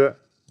outside the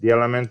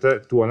element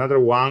to another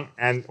one,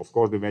 and of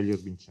course the value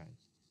has been changed.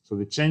 So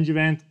the change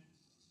event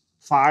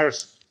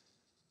fires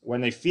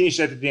when I finish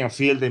editing a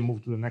field, I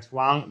move to the next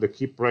one. The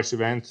key press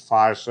event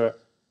fires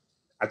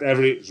at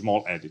every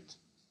small edit.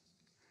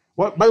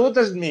 But what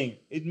does it mean?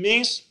 It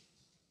means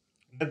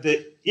that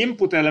the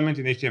input element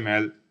in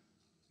HTML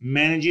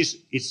manages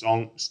its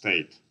own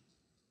state.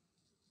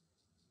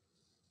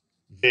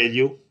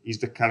 Value is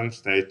the current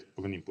state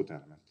of an input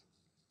element,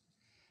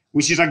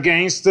 which is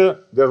against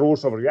the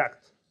rules of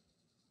React.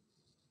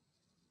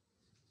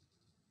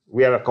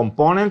 We have a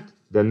component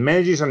that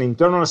manages an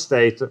internal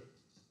state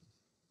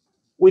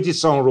with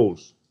its own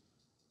rules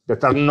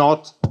that are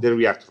not the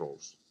React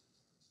rules.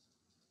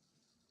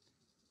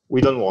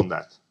 We don't want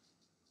that.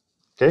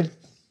 Okay?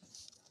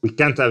 We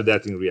can't have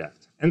that in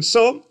React. And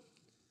so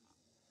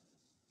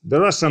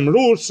there are some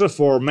rules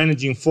for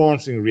managing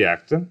forms in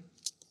React.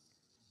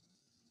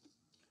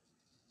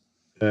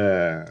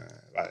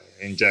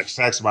 In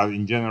JSX, but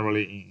in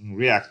generally in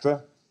React,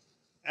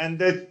 and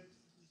that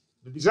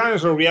the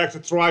designers of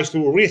React tries to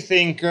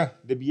rethink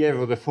the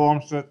behavior of the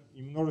forms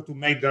in order to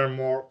make them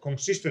more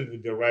consistent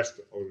with the rest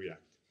of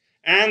React.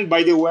 And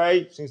by the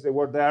way, since they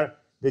were there,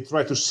 they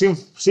try to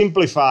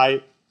simplify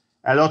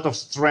a lot of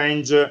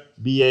strange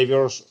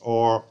behaviors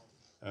or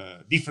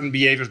different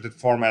behaviors that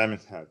form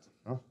elements had.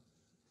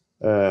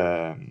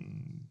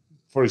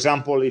 For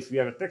example, if you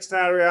have a text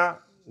area,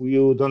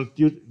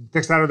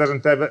 text area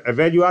doesn't have a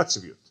value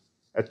attribute.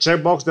 A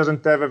checkbox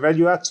doesn't have a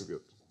value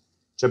attribute.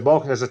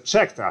 Checkbox has a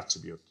checked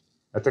attribute.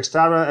 A text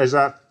area has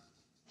a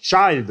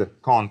child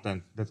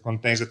content that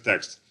contains the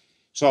text.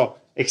 So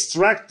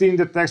extracting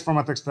the text from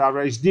a text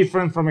area is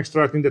different from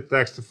extracting the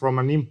text from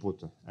an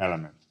input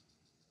element,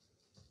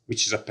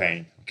 which is a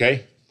pain,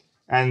 okay?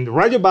 And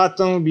radio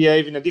buttons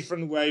behave in a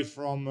different way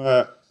from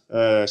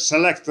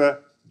select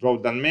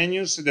drop-down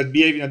menus that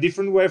behave in a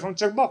different way from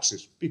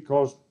checkboxes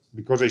because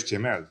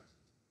HTML.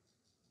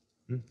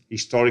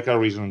 Historical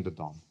reason on the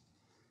DOM.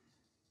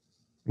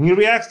 In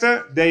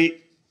React,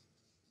 they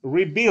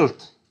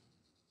rebuilt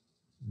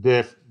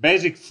the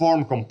basic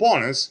form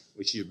components,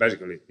 which is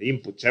basically the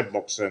input,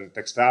 checkbox, and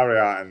text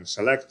area, and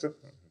select,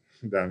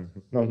 then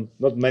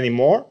not many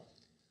more,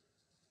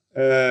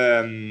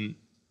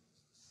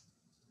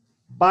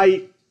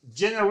 by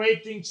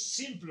generating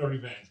simpler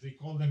events. They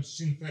call them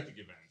synthetic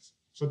events.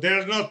 So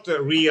they're not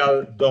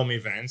real DOM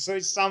events. So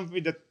it's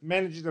something that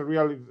manages the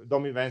real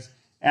DOM events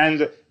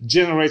and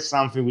generates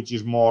something which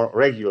is more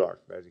regular,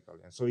 basically,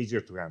 and so easier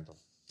to handle.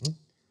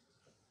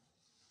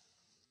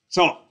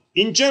 So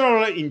in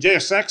general, in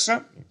JSX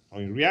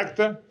or in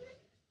React,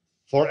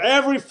 for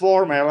every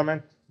form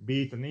element,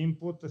 be it an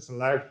input, a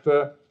select,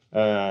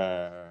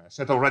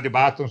 set of ready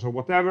buttons or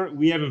whatever,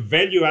 we have a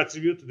value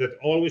attribute that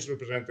always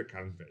represents the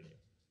current value.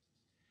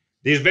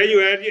 This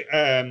value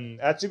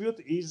attribute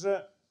is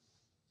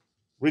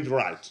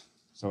read-write.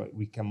 So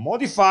we can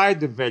modify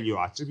the value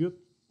attribute,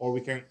 or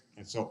we can,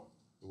 and so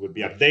it will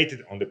be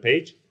updated on the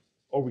page,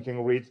 or we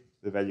can read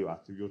the value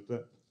attribute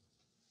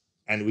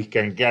and we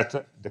can get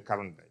the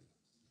current value.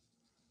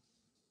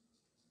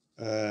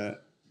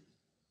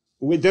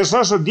 There's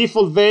also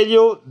default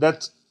value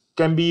that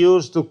can be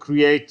used to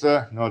create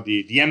the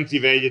empty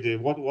value,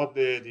 what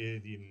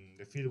the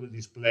field will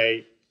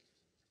display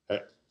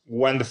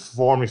when the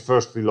form is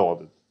first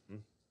reloaded.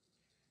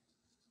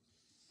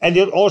 And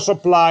it also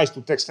applies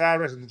to text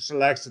areas and to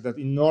selects that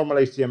in normal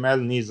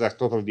HTML needs a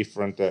totally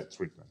different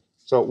treatment.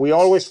 So we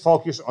always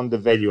focus on the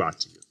value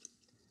attribute.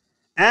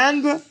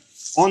 And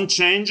on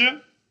change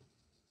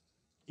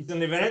is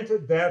an event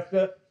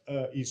that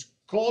is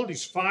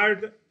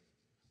fired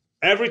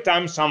every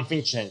time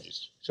something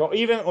changes. So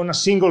even on a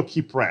single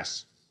key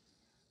press,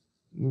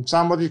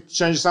 somebody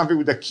changes something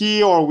with a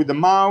key or with the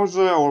mouse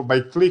or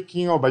by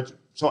clicking or by,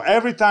 so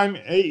every time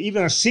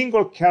even a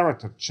single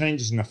character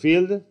changes in a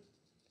field,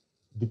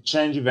 the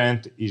change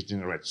event is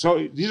generated.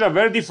 So these are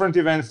very different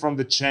events from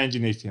the change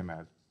in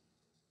HTML.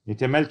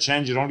 HTML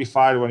change is only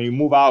fired when you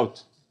move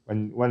out,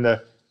 when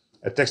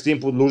a text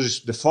input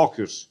loses the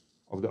focus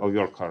of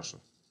your cursor.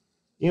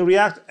 In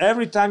React,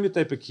 every time you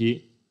type a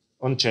key,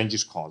 onChange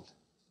is called.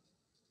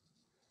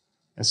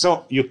 And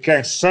so you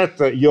can set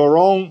your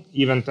own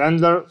event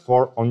handler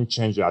for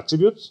onChange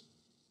attributes,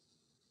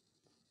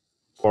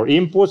 for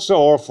inputs,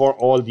 or for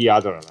all the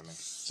other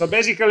elements. So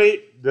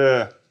basically,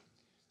 the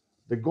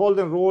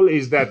golden rule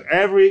is that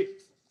every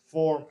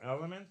form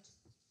element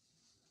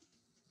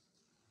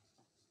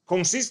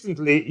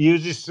consistently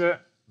uses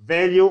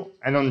value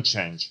and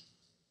onChange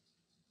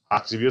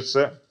attributes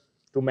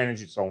to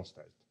manage its own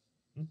state.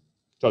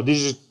 So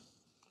this is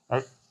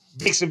a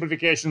big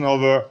simplification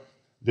over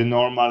the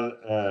normal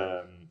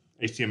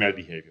HTML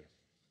behavior.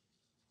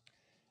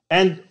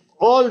 And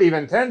all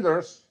event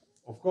handlers,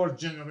 of course,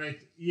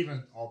 generate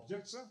event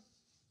objects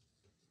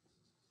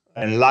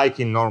And like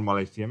in normal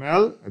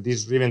HTML,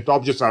 these event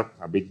objects are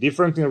a bit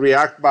different in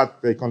React,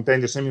 but they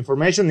contain the same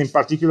information. In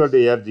particular,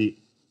 they have the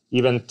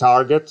event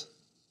target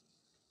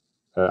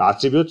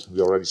attribute.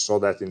 We already saw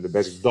that in the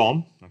basic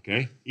DOM.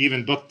 Okay,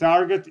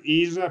 event.target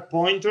is a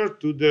pointer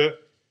to the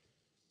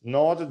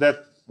node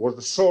that was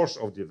the source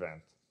of the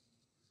event.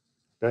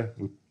 Okay,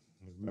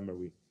 remember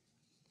we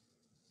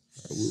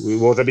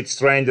was a bit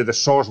strange that the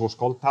source was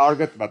called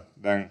target, but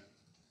then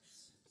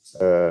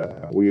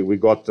we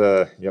got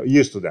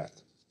used to that.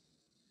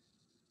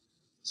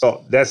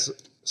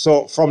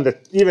 So from the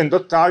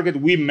event.target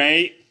we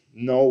may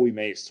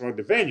extract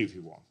the value if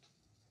you want.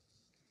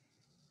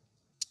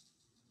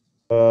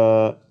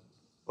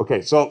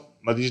 Okay,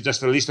 but this is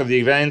just a list of the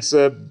events,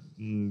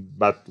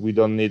 but we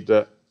don't need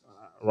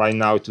right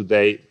now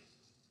today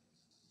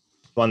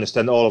to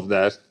understand all of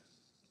that.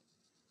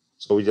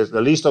 So we just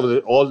the list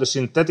of all the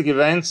synthetic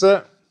events.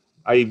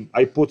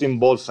 I put in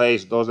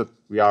boldface those that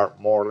we are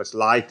more or less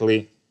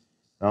likely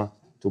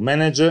to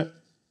manage,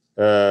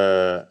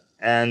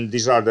 and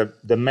these are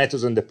the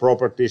methods and the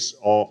properties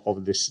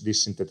of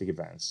these synthetic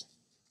events.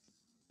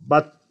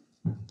 But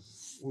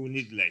we will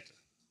need later.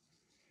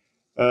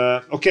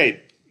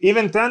 Okay,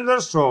 event handler.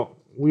 So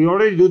we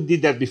already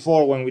did that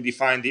before when we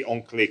defined the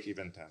on-click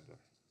event handler.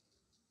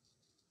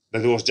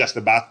 That was just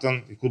a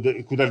button. It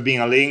could have been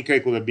a link.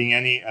 It could have been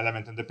any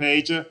element on the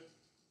page.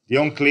 The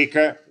on-click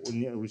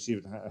will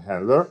receive a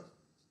handler.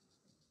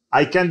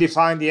 I can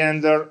define the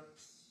handler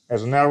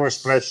as an error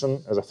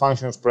expression, as a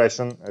function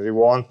expression, as you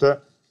want.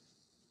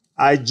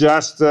 I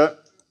just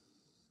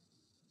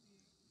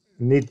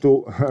need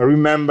to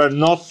remember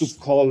not to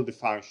call the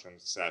function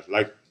itself.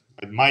 Like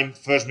my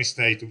first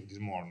mistake this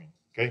morning.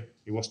 Okay,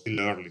 it was still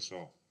early,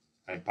 so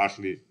I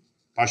partially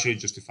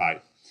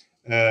justified.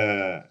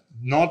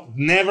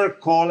 Never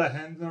call a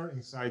handler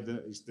inside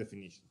its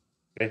definition.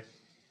 Okay,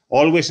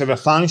 always have a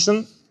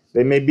function.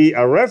 There may be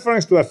a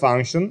reference to a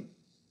function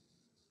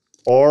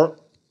or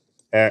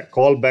a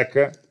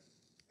callback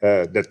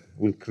that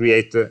will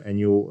create a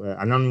new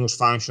anonymous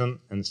function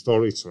and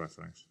store its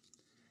reference.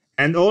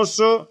 And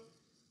also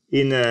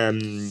in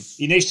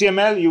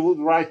HTML you would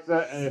write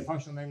a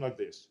function name like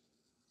this,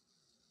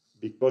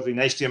 because in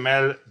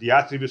HTML the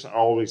attributes are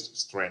always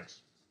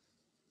strings.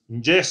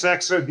 In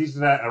JSX this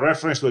is a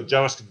reference to a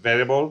JavaScript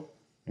variable,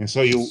 and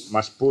so you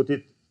must put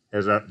it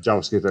as a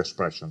JavaScript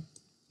expression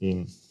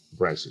in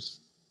braces.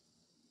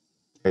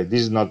 Okay,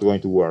 this is not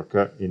going to work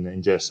in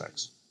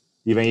JSX,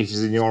 even if it's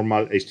a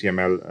normal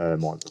HTML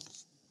model.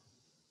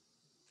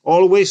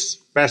 Always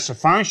pass a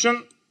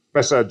function,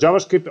 pass a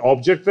JavaScript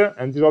object,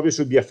 and this object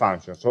should be a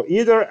function. So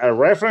either a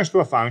reference to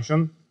a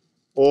function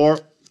or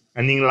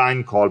an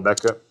inline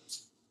callback,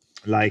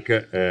 like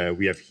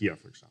we have here,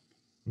 for example.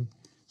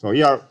 So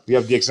here we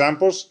have the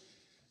examples.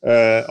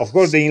 Of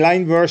course, the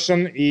inline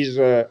version is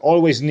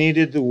always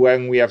needed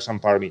when we have some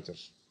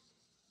parameters.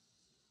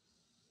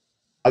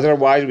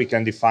 Otherwise, we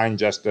can define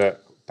just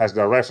pass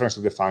the reference to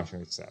the function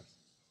itself.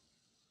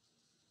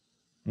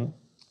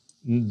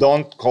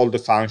 Don't call the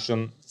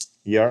function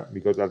here,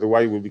 because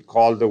otherwise it will be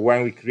called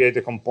when we create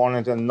a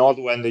component and not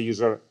when the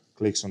user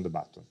clicks on the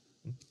button.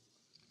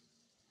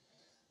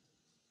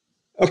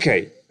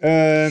 Okay.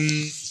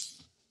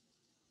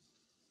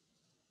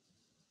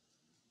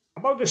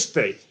 About the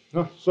state.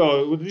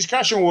 So the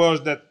discussion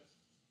was that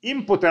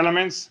input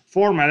elements,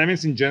 form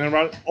elements in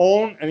general,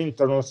 own an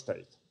internal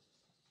state.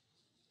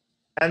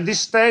 And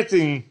this state,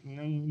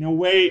 in a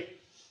way,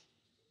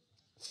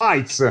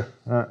 fights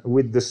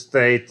with the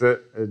state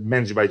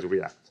managed by the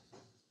React.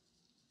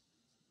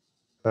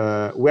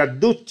 We have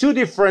two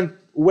different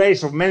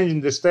ways of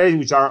managing the state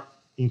which are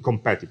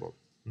incompatible.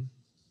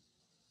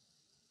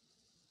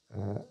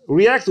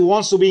 React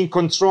wants to be in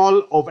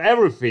control of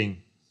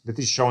everything that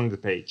is shown on the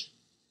page.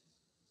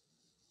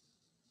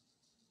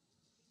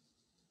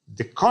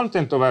 The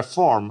content of a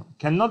form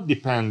cannot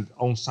depend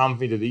on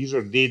something that the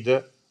user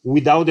did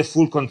without the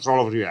full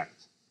control of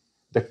React.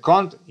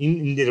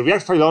 In the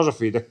React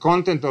philosophy, the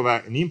content of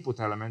an input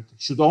element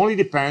should only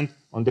depend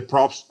on the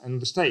props and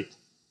the state,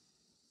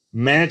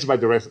 managed by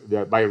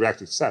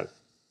React itself,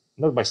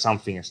 not by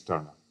something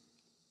external.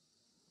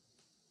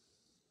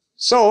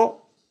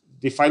 So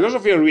the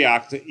philosophy of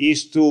React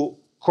is to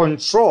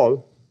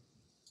control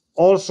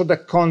also the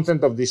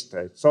content of this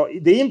state. So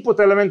the input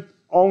element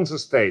owns a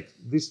state.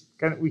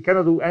 We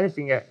cannot do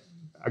anything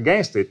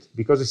against it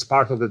because it's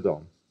part of the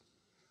DOM.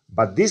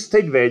 But this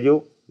state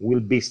value will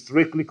be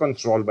strictly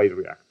controlled by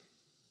React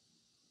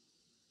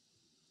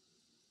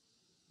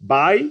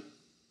by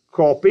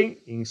copying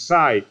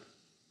inside,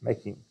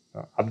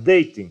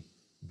 updating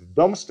the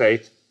DOM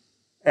state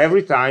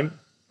every time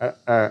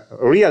a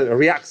real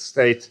React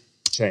state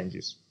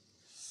changes.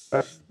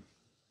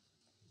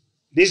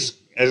 This,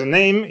 as a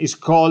name, is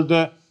called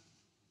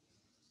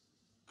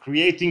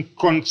creating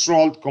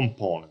controlled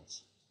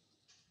components.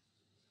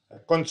 A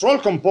control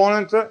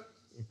component,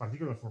 in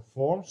particular for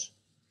forms,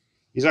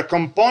 is a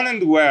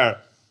component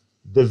where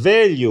the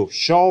value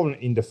shown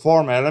in the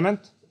form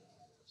element,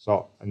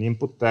 so an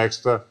input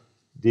text,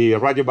 the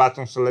radio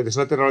button, the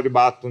selected radio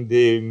button,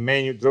 the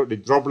menu, the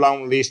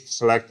drop-down list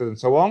selected, and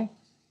so on,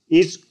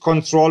 is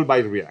controlled by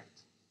React.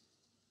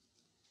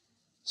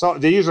 So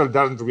the user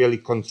doesn't really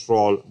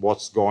control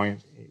what's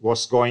going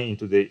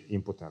into the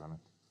input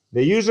element.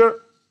 The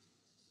user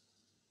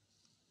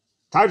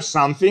types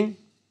something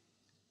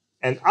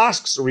and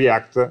asks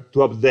React to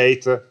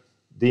update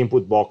the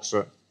input box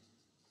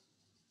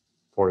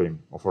for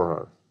him or for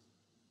her.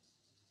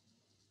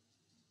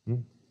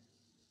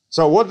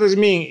 So what does it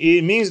mean?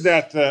 It means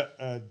that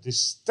the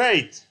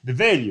state, the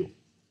value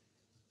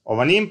of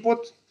an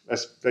input,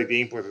 let's take the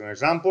input as an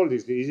example,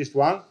 this is the easiest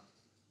one,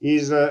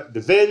 is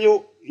the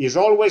value is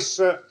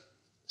always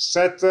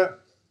set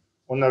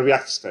on a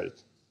React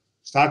state,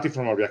 starting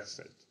from a React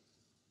state.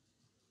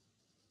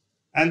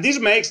 And this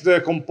makes the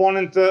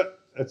component,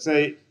 let's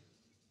say,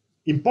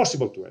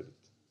 impossible to edit,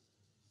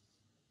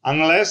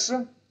 unless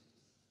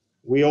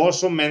we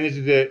also manage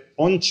the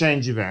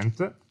onChange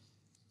event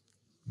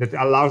that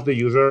allows the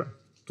user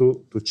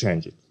to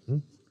change it.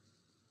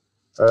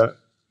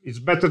 It's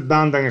better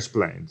done than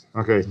explained.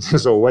 Okay,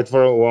 so wait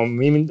for a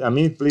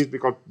minute, please,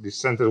 because this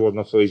sentence was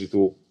not so easy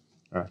to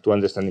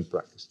understand in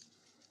practice.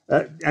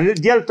 And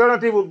the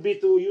alternative would be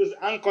to use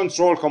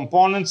uncontrolled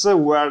components,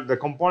 where the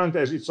component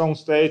has its own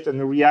state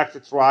and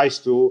React tries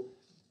to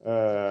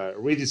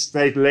read its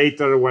state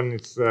later when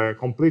it's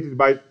completed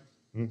by.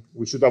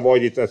 We should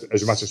avoid it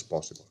as much as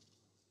possible.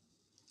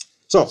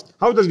 So,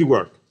 how does it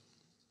work?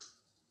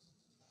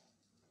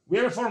 We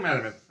have a form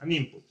element, an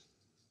input.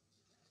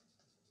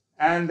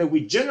 And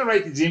we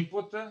generate its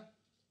input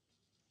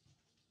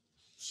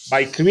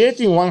by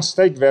creating one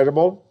state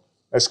variable,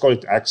 let's call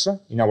it x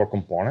in our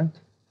component,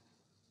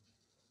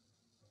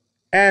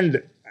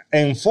 and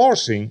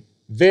enforcing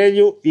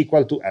value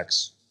equal to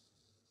x.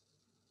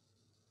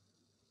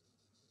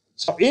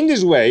 So in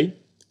this way,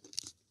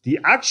 the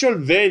actual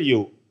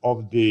value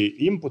of the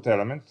input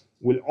element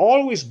will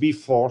always be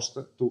forced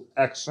to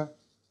x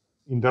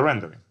in the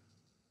rendering.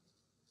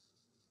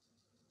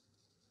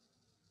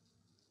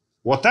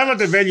 Whatever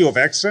the value of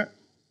x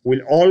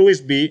will always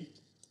be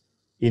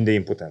in the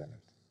input element.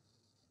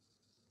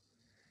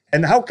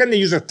 And how can the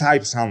user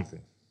type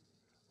something?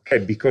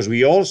 Okay, because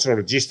we also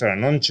register a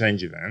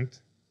onChange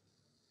event.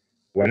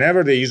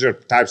 Whenever the user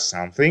types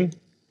something,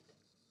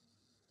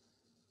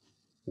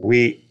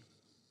 this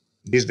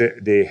is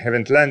the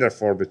event handler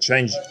for the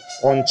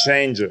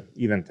onChange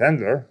event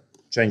handler,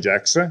 change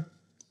x,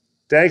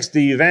 takes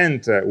the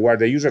event where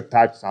the user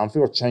typed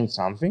something or changed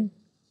something,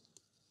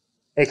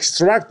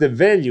 extract the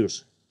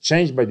values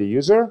changed by the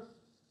user,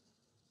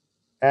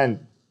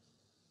 and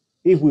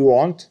if we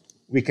want,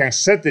 we can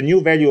set the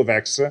new value of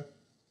x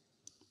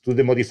to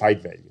the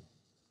modified value.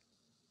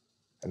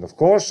 And of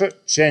course,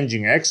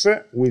 changing x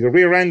will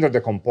re-render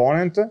the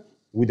component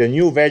with a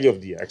new value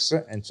of the x,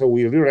 and so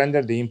we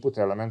re-render the input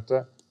element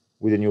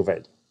with a new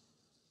value.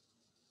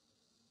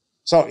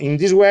 So in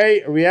this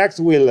way, React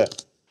will,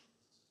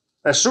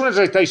 as soon as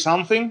I type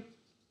something,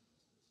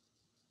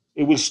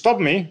 it will stop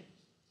me,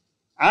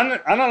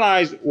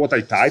 analyze what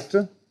I typed,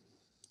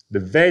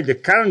 the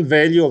current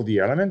value of the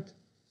element,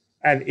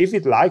 and if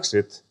it likes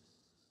it,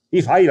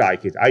 if I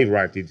like it, I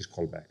write this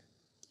callback.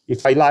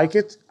 If I like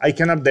it, I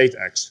can update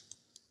x.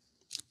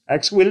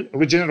 X will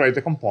regenerate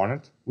the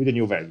component with a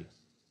new value.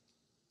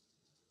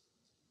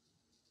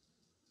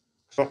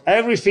 So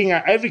everything,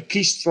 every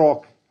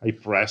keystroke I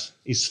press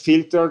is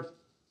filtered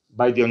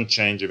by the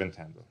onChange event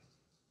handler.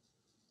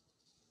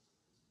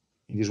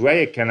 In this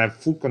way, I can have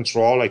full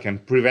control. I can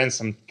prevent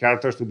some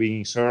characters to be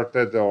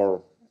inserted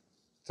or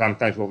some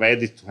type of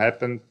edit to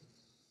happen.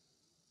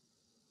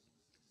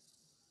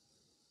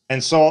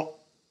 And so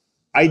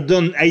I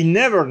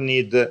never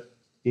need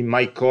in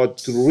my code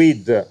to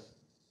read the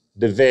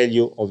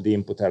value of the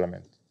input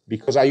element,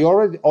 because I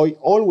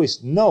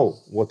always know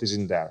what is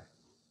in there,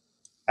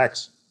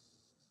 x.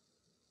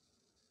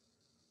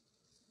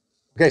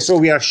 Okay, so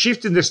we are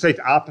shifting the state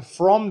up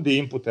from the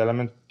input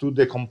element to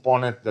the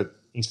component that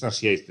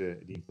instantiates the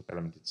input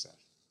element itself.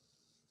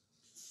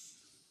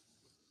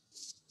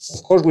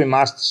 Of course, we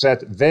must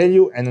set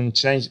value and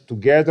onChange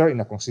together in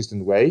a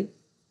consistent way.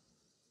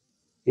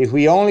 If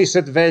we only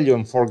set value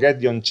and forget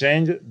the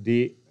onChange,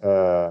 the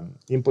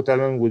input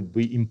element will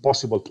be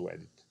impossible to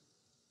edit,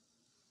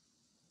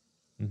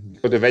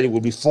 because the value will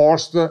be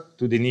forced to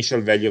the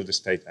initial value of the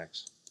state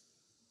x.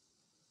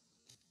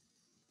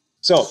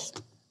 So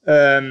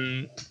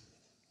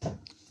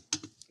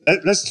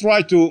let's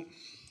try to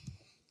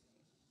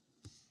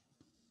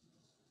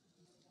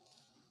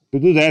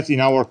do that in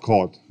our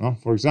code. No?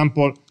 For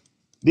example,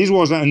 this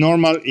was a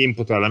normal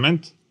input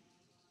element.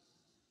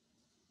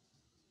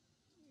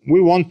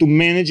 We want to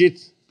manage it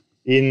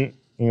in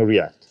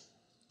React.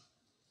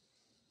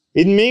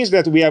 It means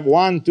that we have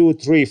 1, 2,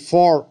 3,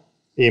 4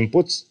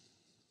 inputs.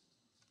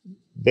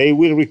 They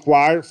will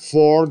require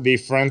 4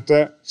 different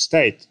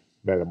state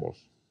variables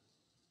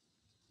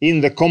in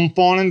the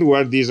component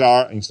where these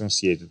are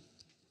instantiated.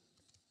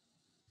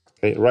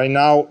 Okay, right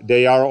now,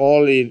 they are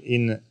all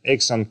in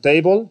exam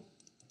table.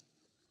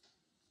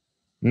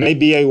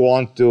 Maybe I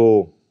want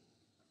to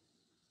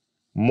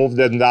move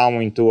them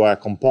down into a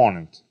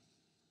component.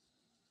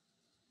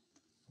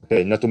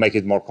 Okay, not to make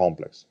it more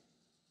complex.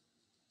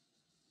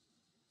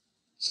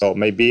 So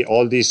maybe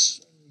all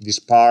this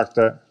part,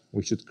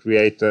 we should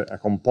create a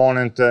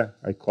component.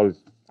 I call it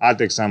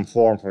add exam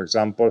form, for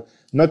example,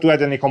 not to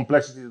add any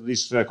complexity to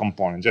this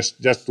component,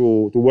 just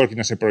to work in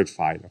a separate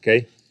file.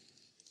 Okay.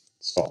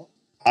 So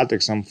add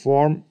exam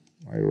form.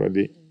 I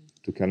already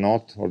took a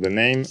note of the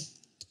name,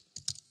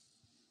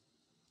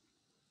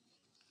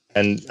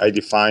 and I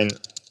define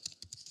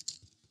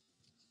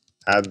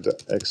add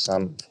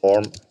exam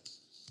form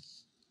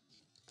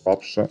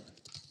props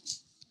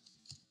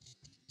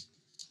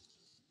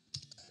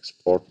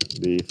export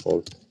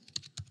default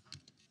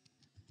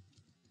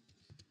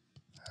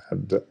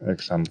add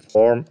exam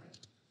form,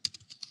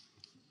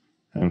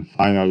 and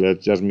finally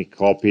let's just me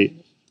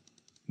copy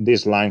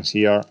these lines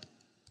here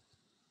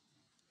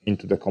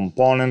into the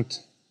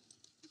component.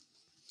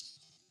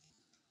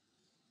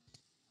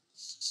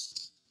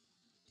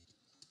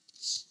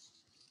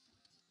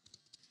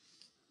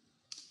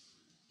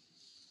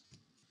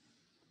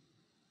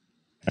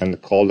 And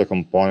call the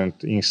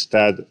component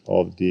instead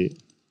of the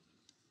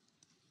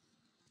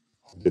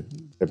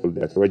table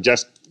data. We're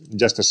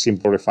just a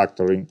simple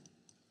refactoring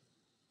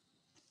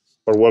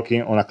for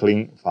working on a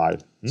clean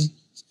file.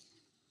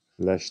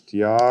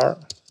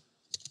 /tr.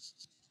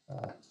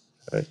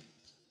 Okay.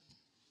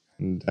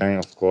 And then,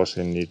 of course,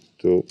 I need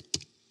to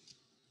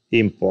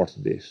import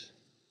this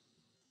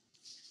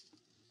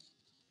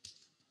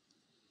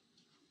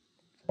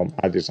from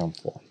Addison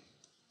form.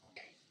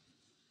 Okay.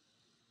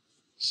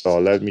 So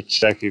let me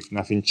check if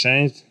nothing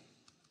changed.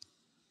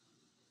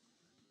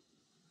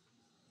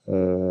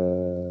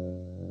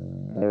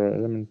 Error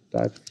element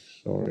type.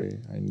 Sorry,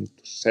 I need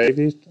to save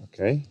it.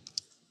 Okay.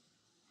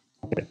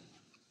 Okay.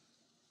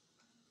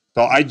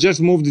 So I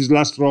just moved this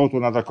last row to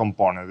another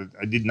component.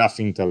 I did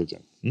nothing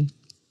intelligent.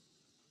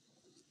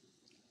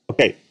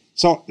 Okay,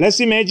 so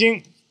let's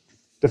imagine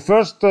the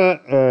first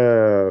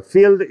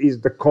field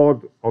is the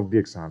code of the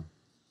exam.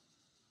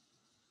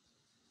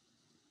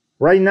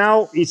 Right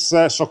now, it's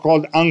a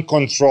so-called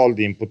uncontrolled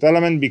input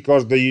element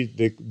because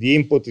the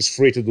input is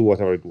free to do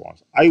whatever it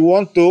wants. I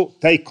want to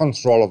take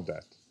control of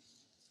that.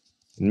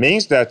 It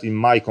means that in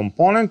my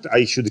component,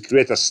 I should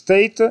create a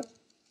state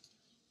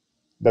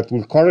that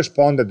will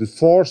correspond to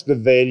force the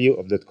value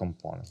of that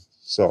component.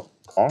 So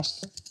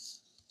const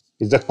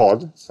is the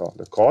code, so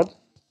the code,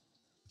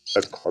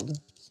 set code,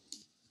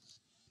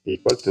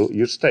 equal to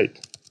use state.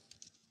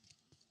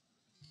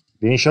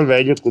 The initial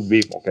value could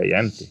be, okay,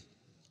 empty.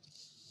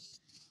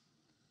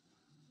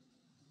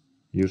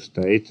 Use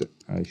state,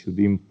 I should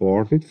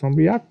import it from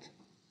React.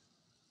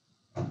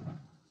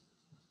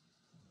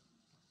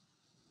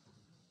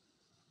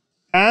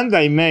 And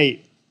I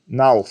may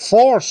now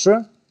force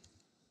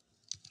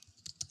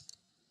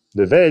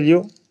the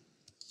value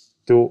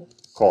to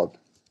code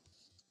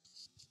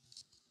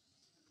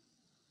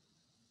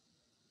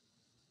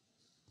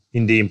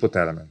in the input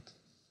element.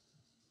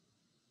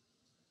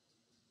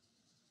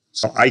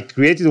 So I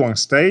created one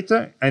state,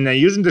 and I'm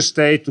using the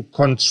state to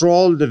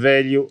control the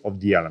value of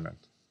the element,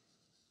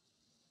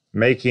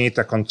 making it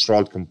a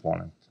controlled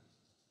component.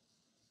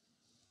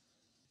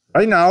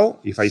 Right now,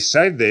 if I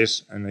save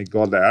this and I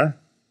go there,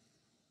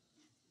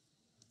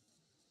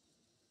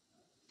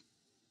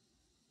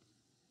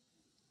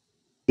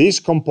 this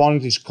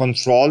component is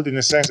controlled in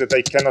the sense that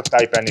I cannot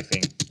type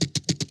anything.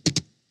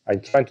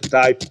 I'm trying to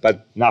type,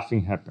 but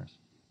nothing happens.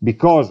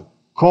 Because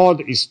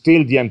code is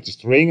still the empty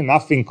string,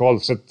 nothing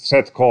called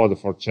set code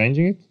for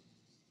changing it.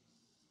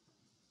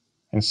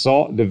 And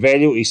so the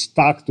value is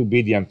stuck to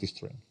be the empty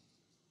string,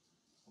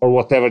 or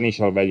whatever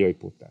initial value I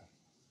put there.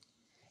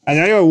 And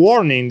I have a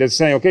warning that's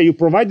saying, okay, you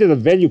provided a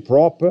value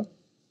prop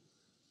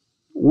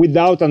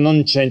without a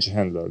non-change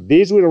handler.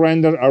 This will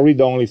render a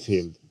read-only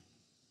field.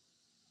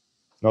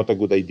 Not a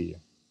good idea.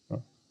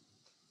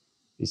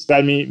 It's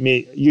telling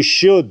me you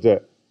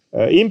should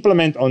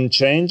implement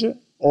onChange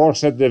or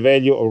set the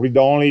value of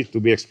read-only to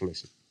be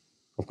explicit.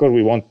 Of course,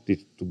 we want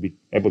it to be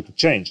able to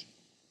change.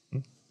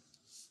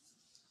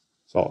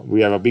 So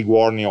we have a big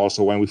warning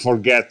also when we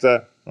forget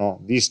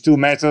these two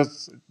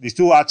methods, these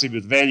two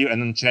attributes, value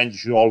and onChange,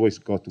 should always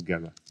go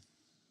together.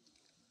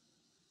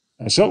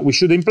 And so we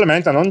should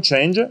implement an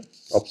onChange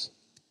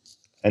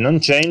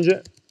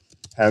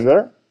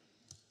handler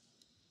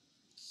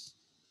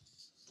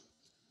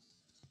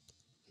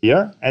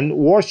here. And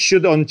what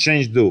should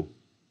onChange do?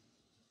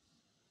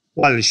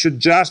 Well, it should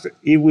just,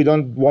 if we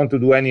don't want to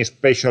do any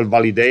special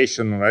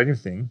validation or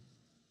anything,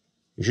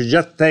 you should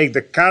just take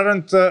the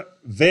current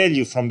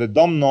value from the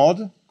DOM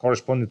node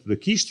corresponding to the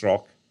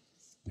keystroke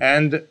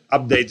and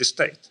update the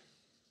state.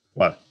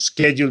 Well,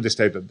 schedule the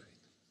state update.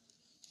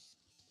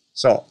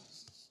 So,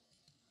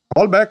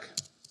 callback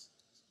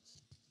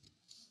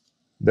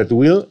that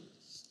will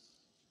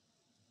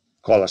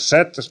call a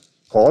set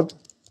code.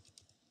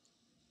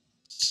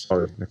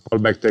 Sorry, the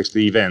callback takes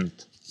the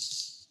event,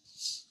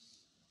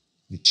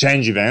 the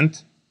change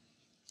event,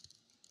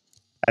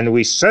 and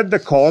we set the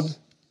code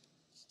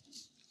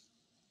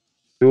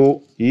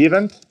to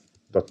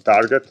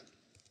event.target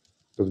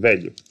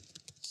value.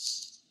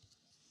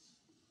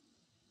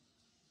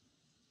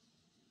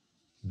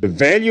 The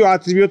value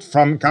attribute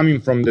coming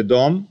from the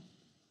DOM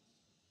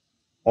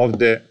of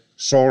the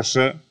source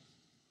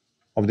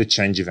of the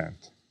change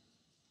event.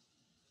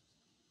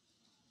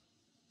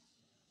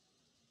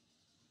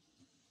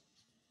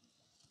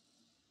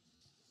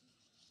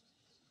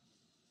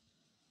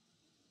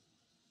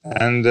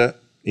 And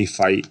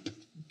if I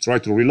try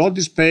to reload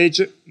this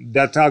page,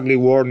 that ugly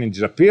warning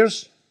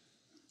disappears,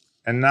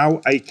 and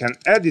now I can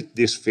edit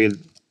this field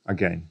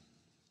again.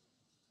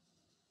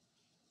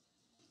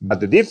 But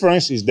the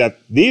difference is that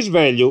this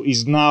value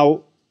is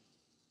now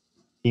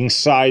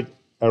inside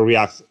a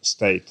React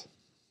state.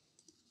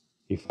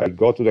 If I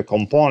go to the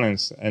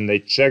components and I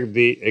check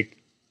the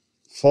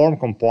form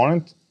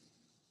component,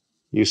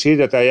 you see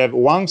that I have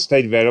one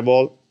state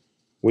variable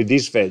with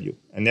this value.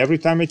 And every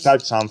time I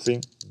type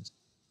something,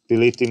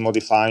 deleting,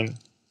 modifying,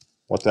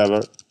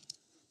 whatever,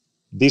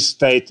 this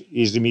state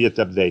is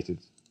immediately updated.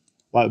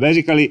 Well,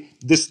 basically,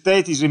 the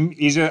state is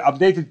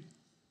updated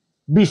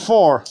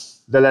before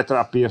the letter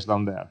appears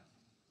down there.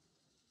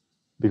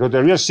 Because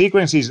the real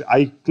sequence is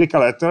I click a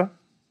letter,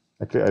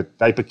 I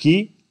type a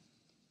key,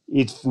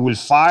 it will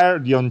fire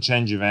the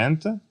onChange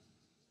event.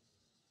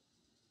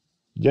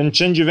 The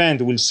onChange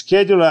event will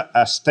schedule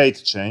a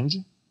state change.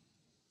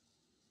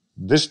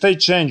 The state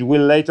change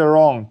will later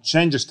on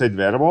change the state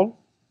variable,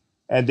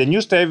 and the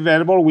new state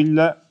variable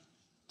will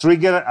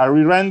trigger a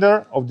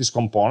re-render of this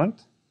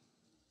component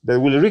that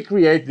will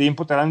recreate the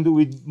input element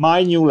with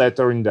my new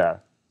letter in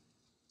there.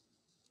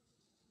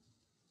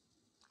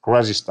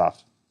 Crazy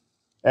stuff.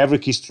 Every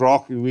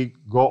keystroke, we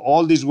go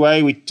all this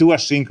way with two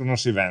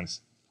asynchronous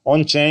events,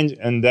 onChange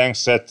and then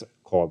set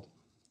code.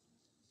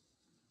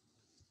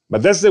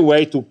 But that's the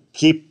way to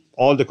keep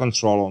all the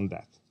control on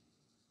that.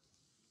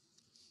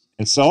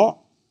 And so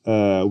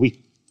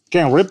we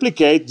can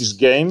replicate this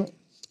game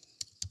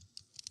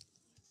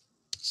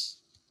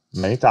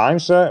many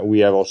times. We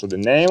have also the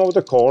name of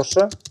the course,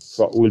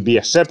 so it will be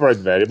a separate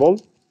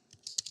variable.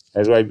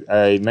 As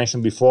I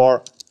mentioned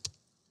before,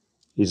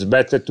 it's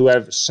better to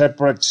have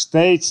separate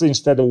states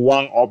instead of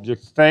one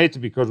object state,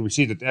 because we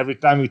see that every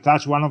time we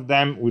touch one of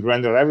them, we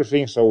render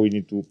everything, so we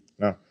need to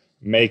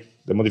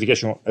make the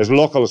modification as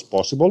local as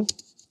possible.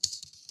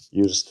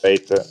 Use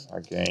state,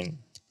 again,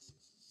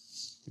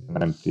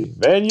 an empty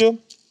value.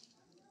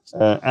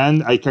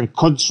 And I can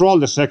control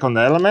the second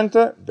element,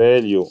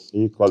 value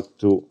equal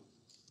to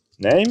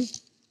name,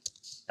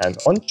 and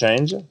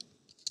onChange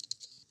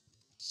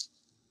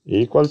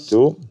equal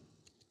to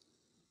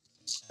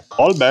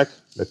callback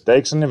that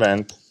takes an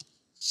event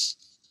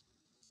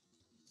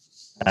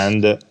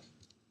and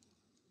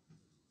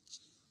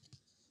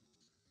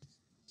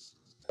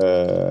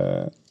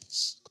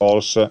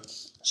calls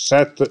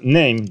set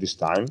name this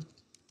time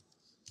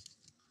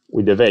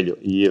with the value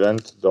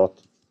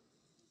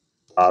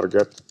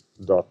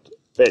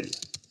event.target.value.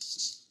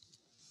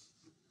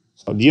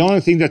 So the only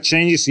thing that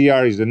changes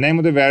here is the name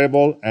of the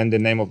variable and the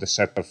name of the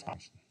setter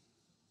function.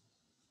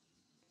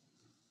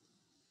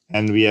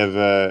 And we have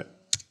a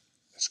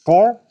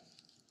score,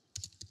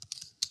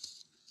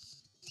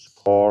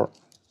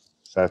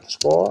 set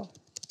score,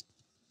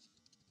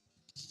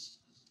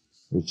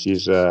 which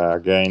is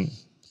again,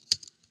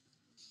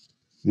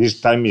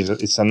 this time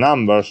it's a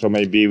number, so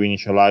maybe we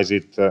initialize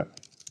it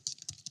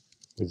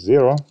with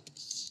 0.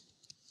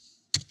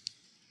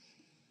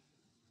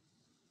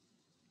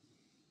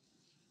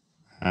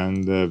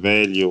 And the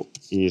value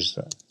is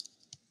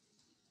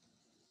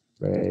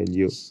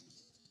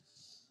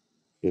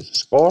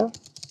score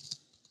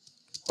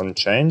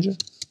onChange.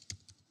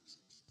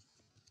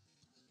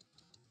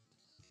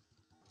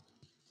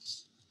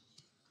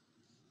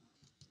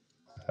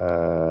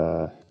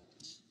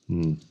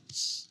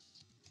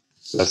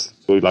 Let's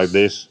do it like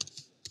this,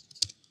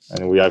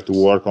 and we have to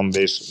work on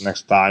this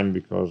next time,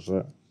 because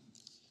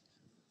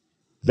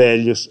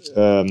values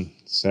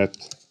set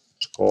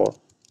score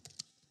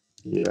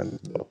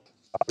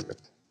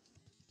event.target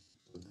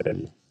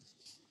value.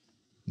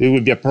 There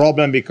will be a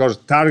problem because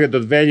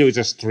target.value is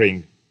a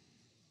string,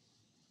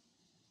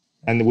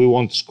 and we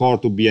want score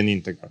to be an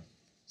integer.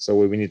 So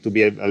we need to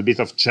be a bit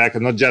of check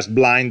and not just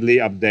blindly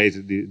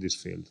update this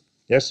field.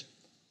 Yes?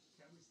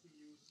 Can we still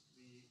use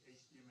the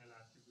HTML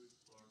attributes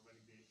for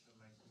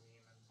validation, like min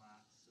and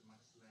max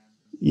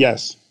length?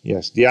 Yes,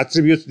 yes. The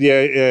attributes,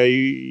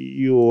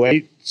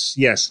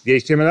 yes, the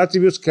HTML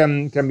attributes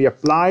can be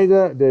applied.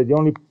 The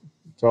only,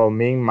 so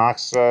min,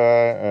 max,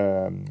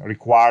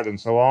 required, and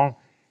so on.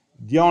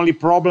 The only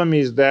problem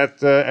is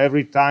that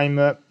every time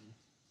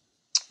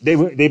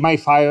they might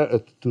fire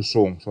too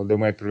soon, so they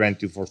might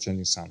prevent you from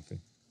changing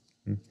something.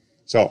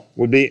 So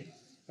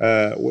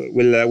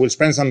we'll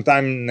spend some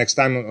time next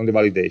time on the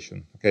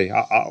validation. Okay,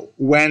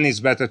 when it's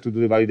better to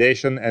do the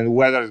validation, and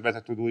whether it's better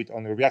to do it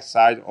on the React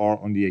side or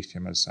on the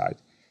HTML side.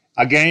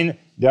 Again,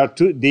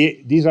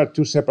 these are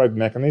two separate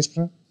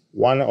mechanisms.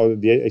 One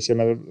on the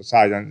HTML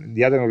side and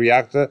the other on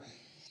React,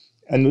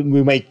 and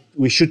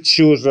we should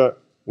choose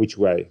which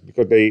way,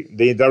 because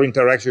their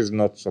interaction is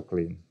not so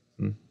clean.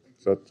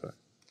 So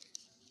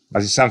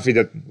But it's something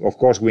that, of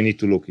course, we need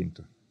to look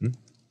into.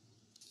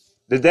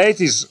 The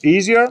date is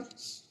easier.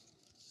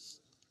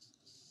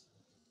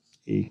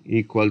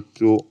 Equal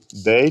to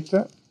date.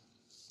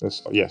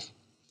 Yes.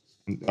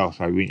 Oh,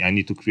 sorry. I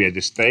need to create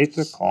the state.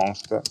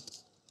 Const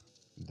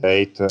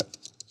date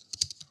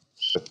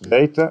set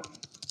date.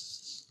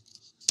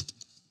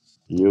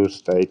 Use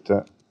state.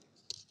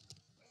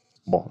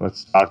 Well,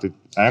 let's start it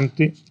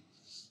empty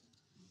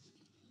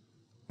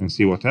and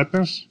see what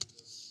happens.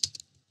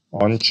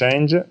 On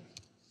change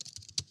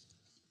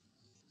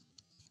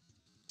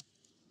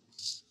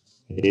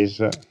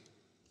is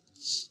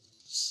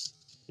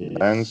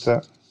event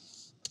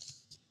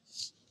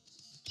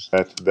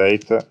set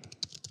date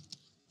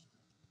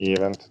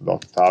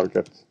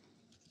event.target.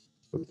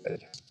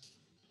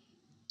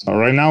 So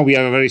right now we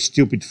have a very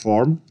stupid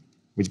form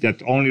which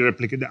that only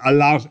replicates,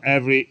 allows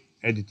every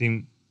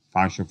editing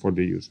function for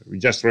the user. We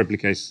just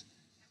replicates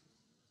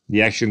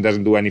the action,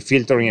 doesn't do any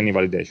filtering, any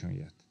validation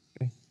yet.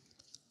 Okay?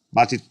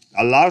 But it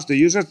allows the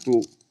user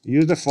to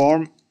use the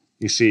form.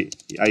 You see,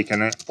 I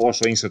can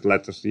also insert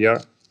letters here,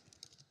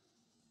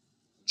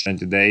 change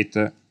the date,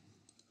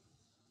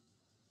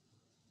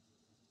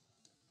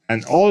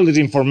 and all this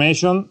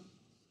information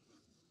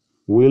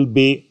will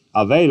be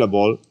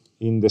available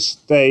in the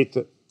state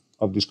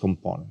of this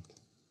component.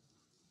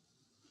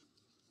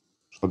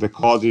 So the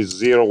code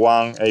is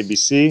 01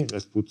 ABC.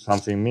 Let's put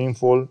something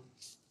meaningful.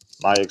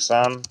 My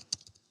exam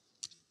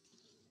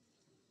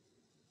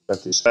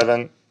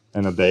 27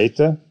 and a date.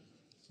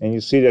 And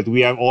you see that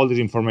we have all this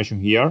information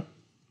here.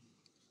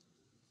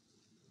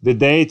 The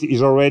date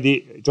is already,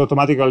 it's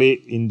automatically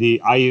in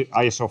the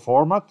ISO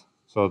format.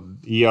 So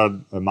year,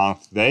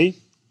 month, day.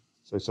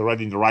 So it's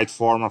already in the right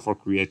format for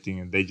creating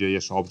a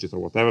day.js object or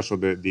whatever. So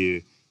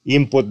the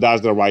input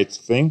does the right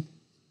thing.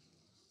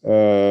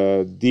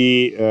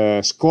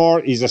 The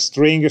score is a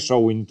string, so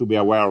we need to be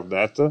aware of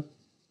that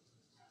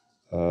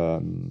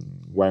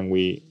when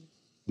we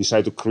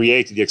decide to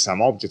create the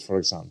exam object, for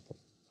example.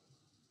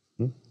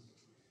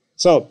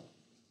 So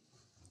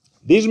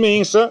this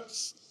means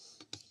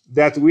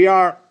that we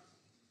are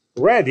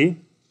ready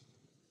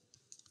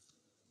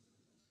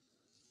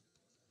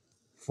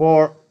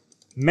for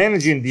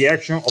managing the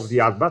action of the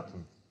add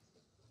button.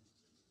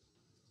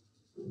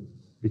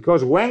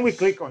 Because when we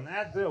click on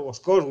add,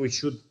 of course, we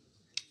should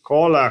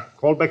call a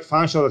callback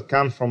function that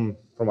comes from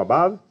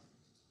above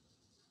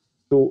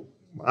to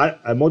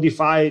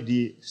modify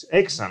the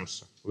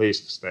exams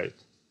list state.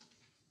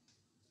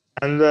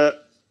 And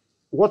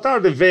what are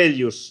the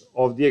values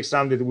of the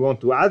exam that we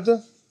want to add?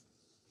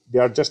 They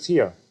are just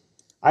here.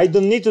 I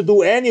don't need to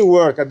do any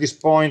work at this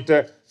point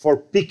for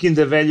picking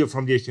the value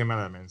from the HTML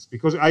elements,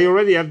 because I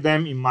already have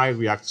them in my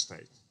React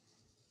state.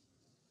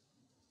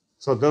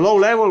 So the low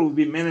level will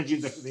be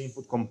managing the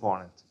input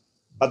component.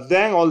 But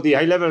then all the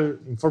high-level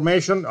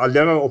information,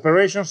 high-level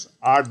operations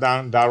are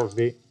done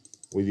directly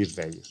with these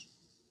values.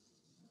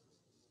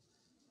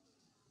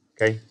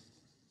 Okay?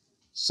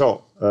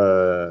 So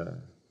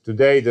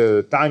today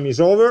the time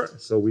is over,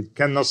 so we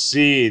cannot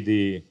see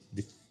the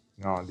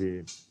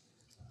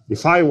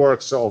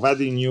fireworks of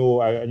adding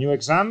a new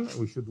exam.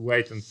 We should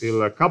wait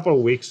until a couple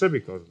of weeks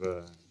because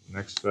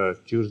next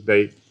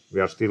Tuesday we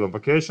are still on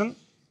vacation.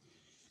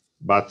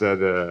 But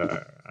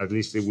at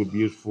least it would be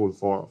useful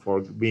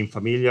for being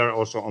familiar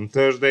also on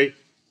Thursday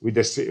with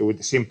the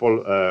simple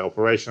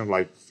operation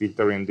like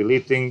filtering and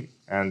deleting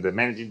and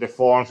managing the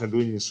forms and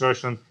doing the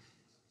insertion.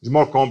 It's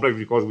more complex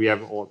because we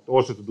have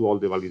also to do all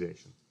the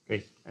validation.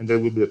 Okay, and that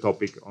will be the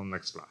topic on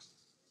next class.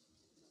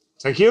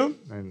 Thank you,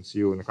 and see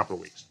you in a couple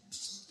of weeks.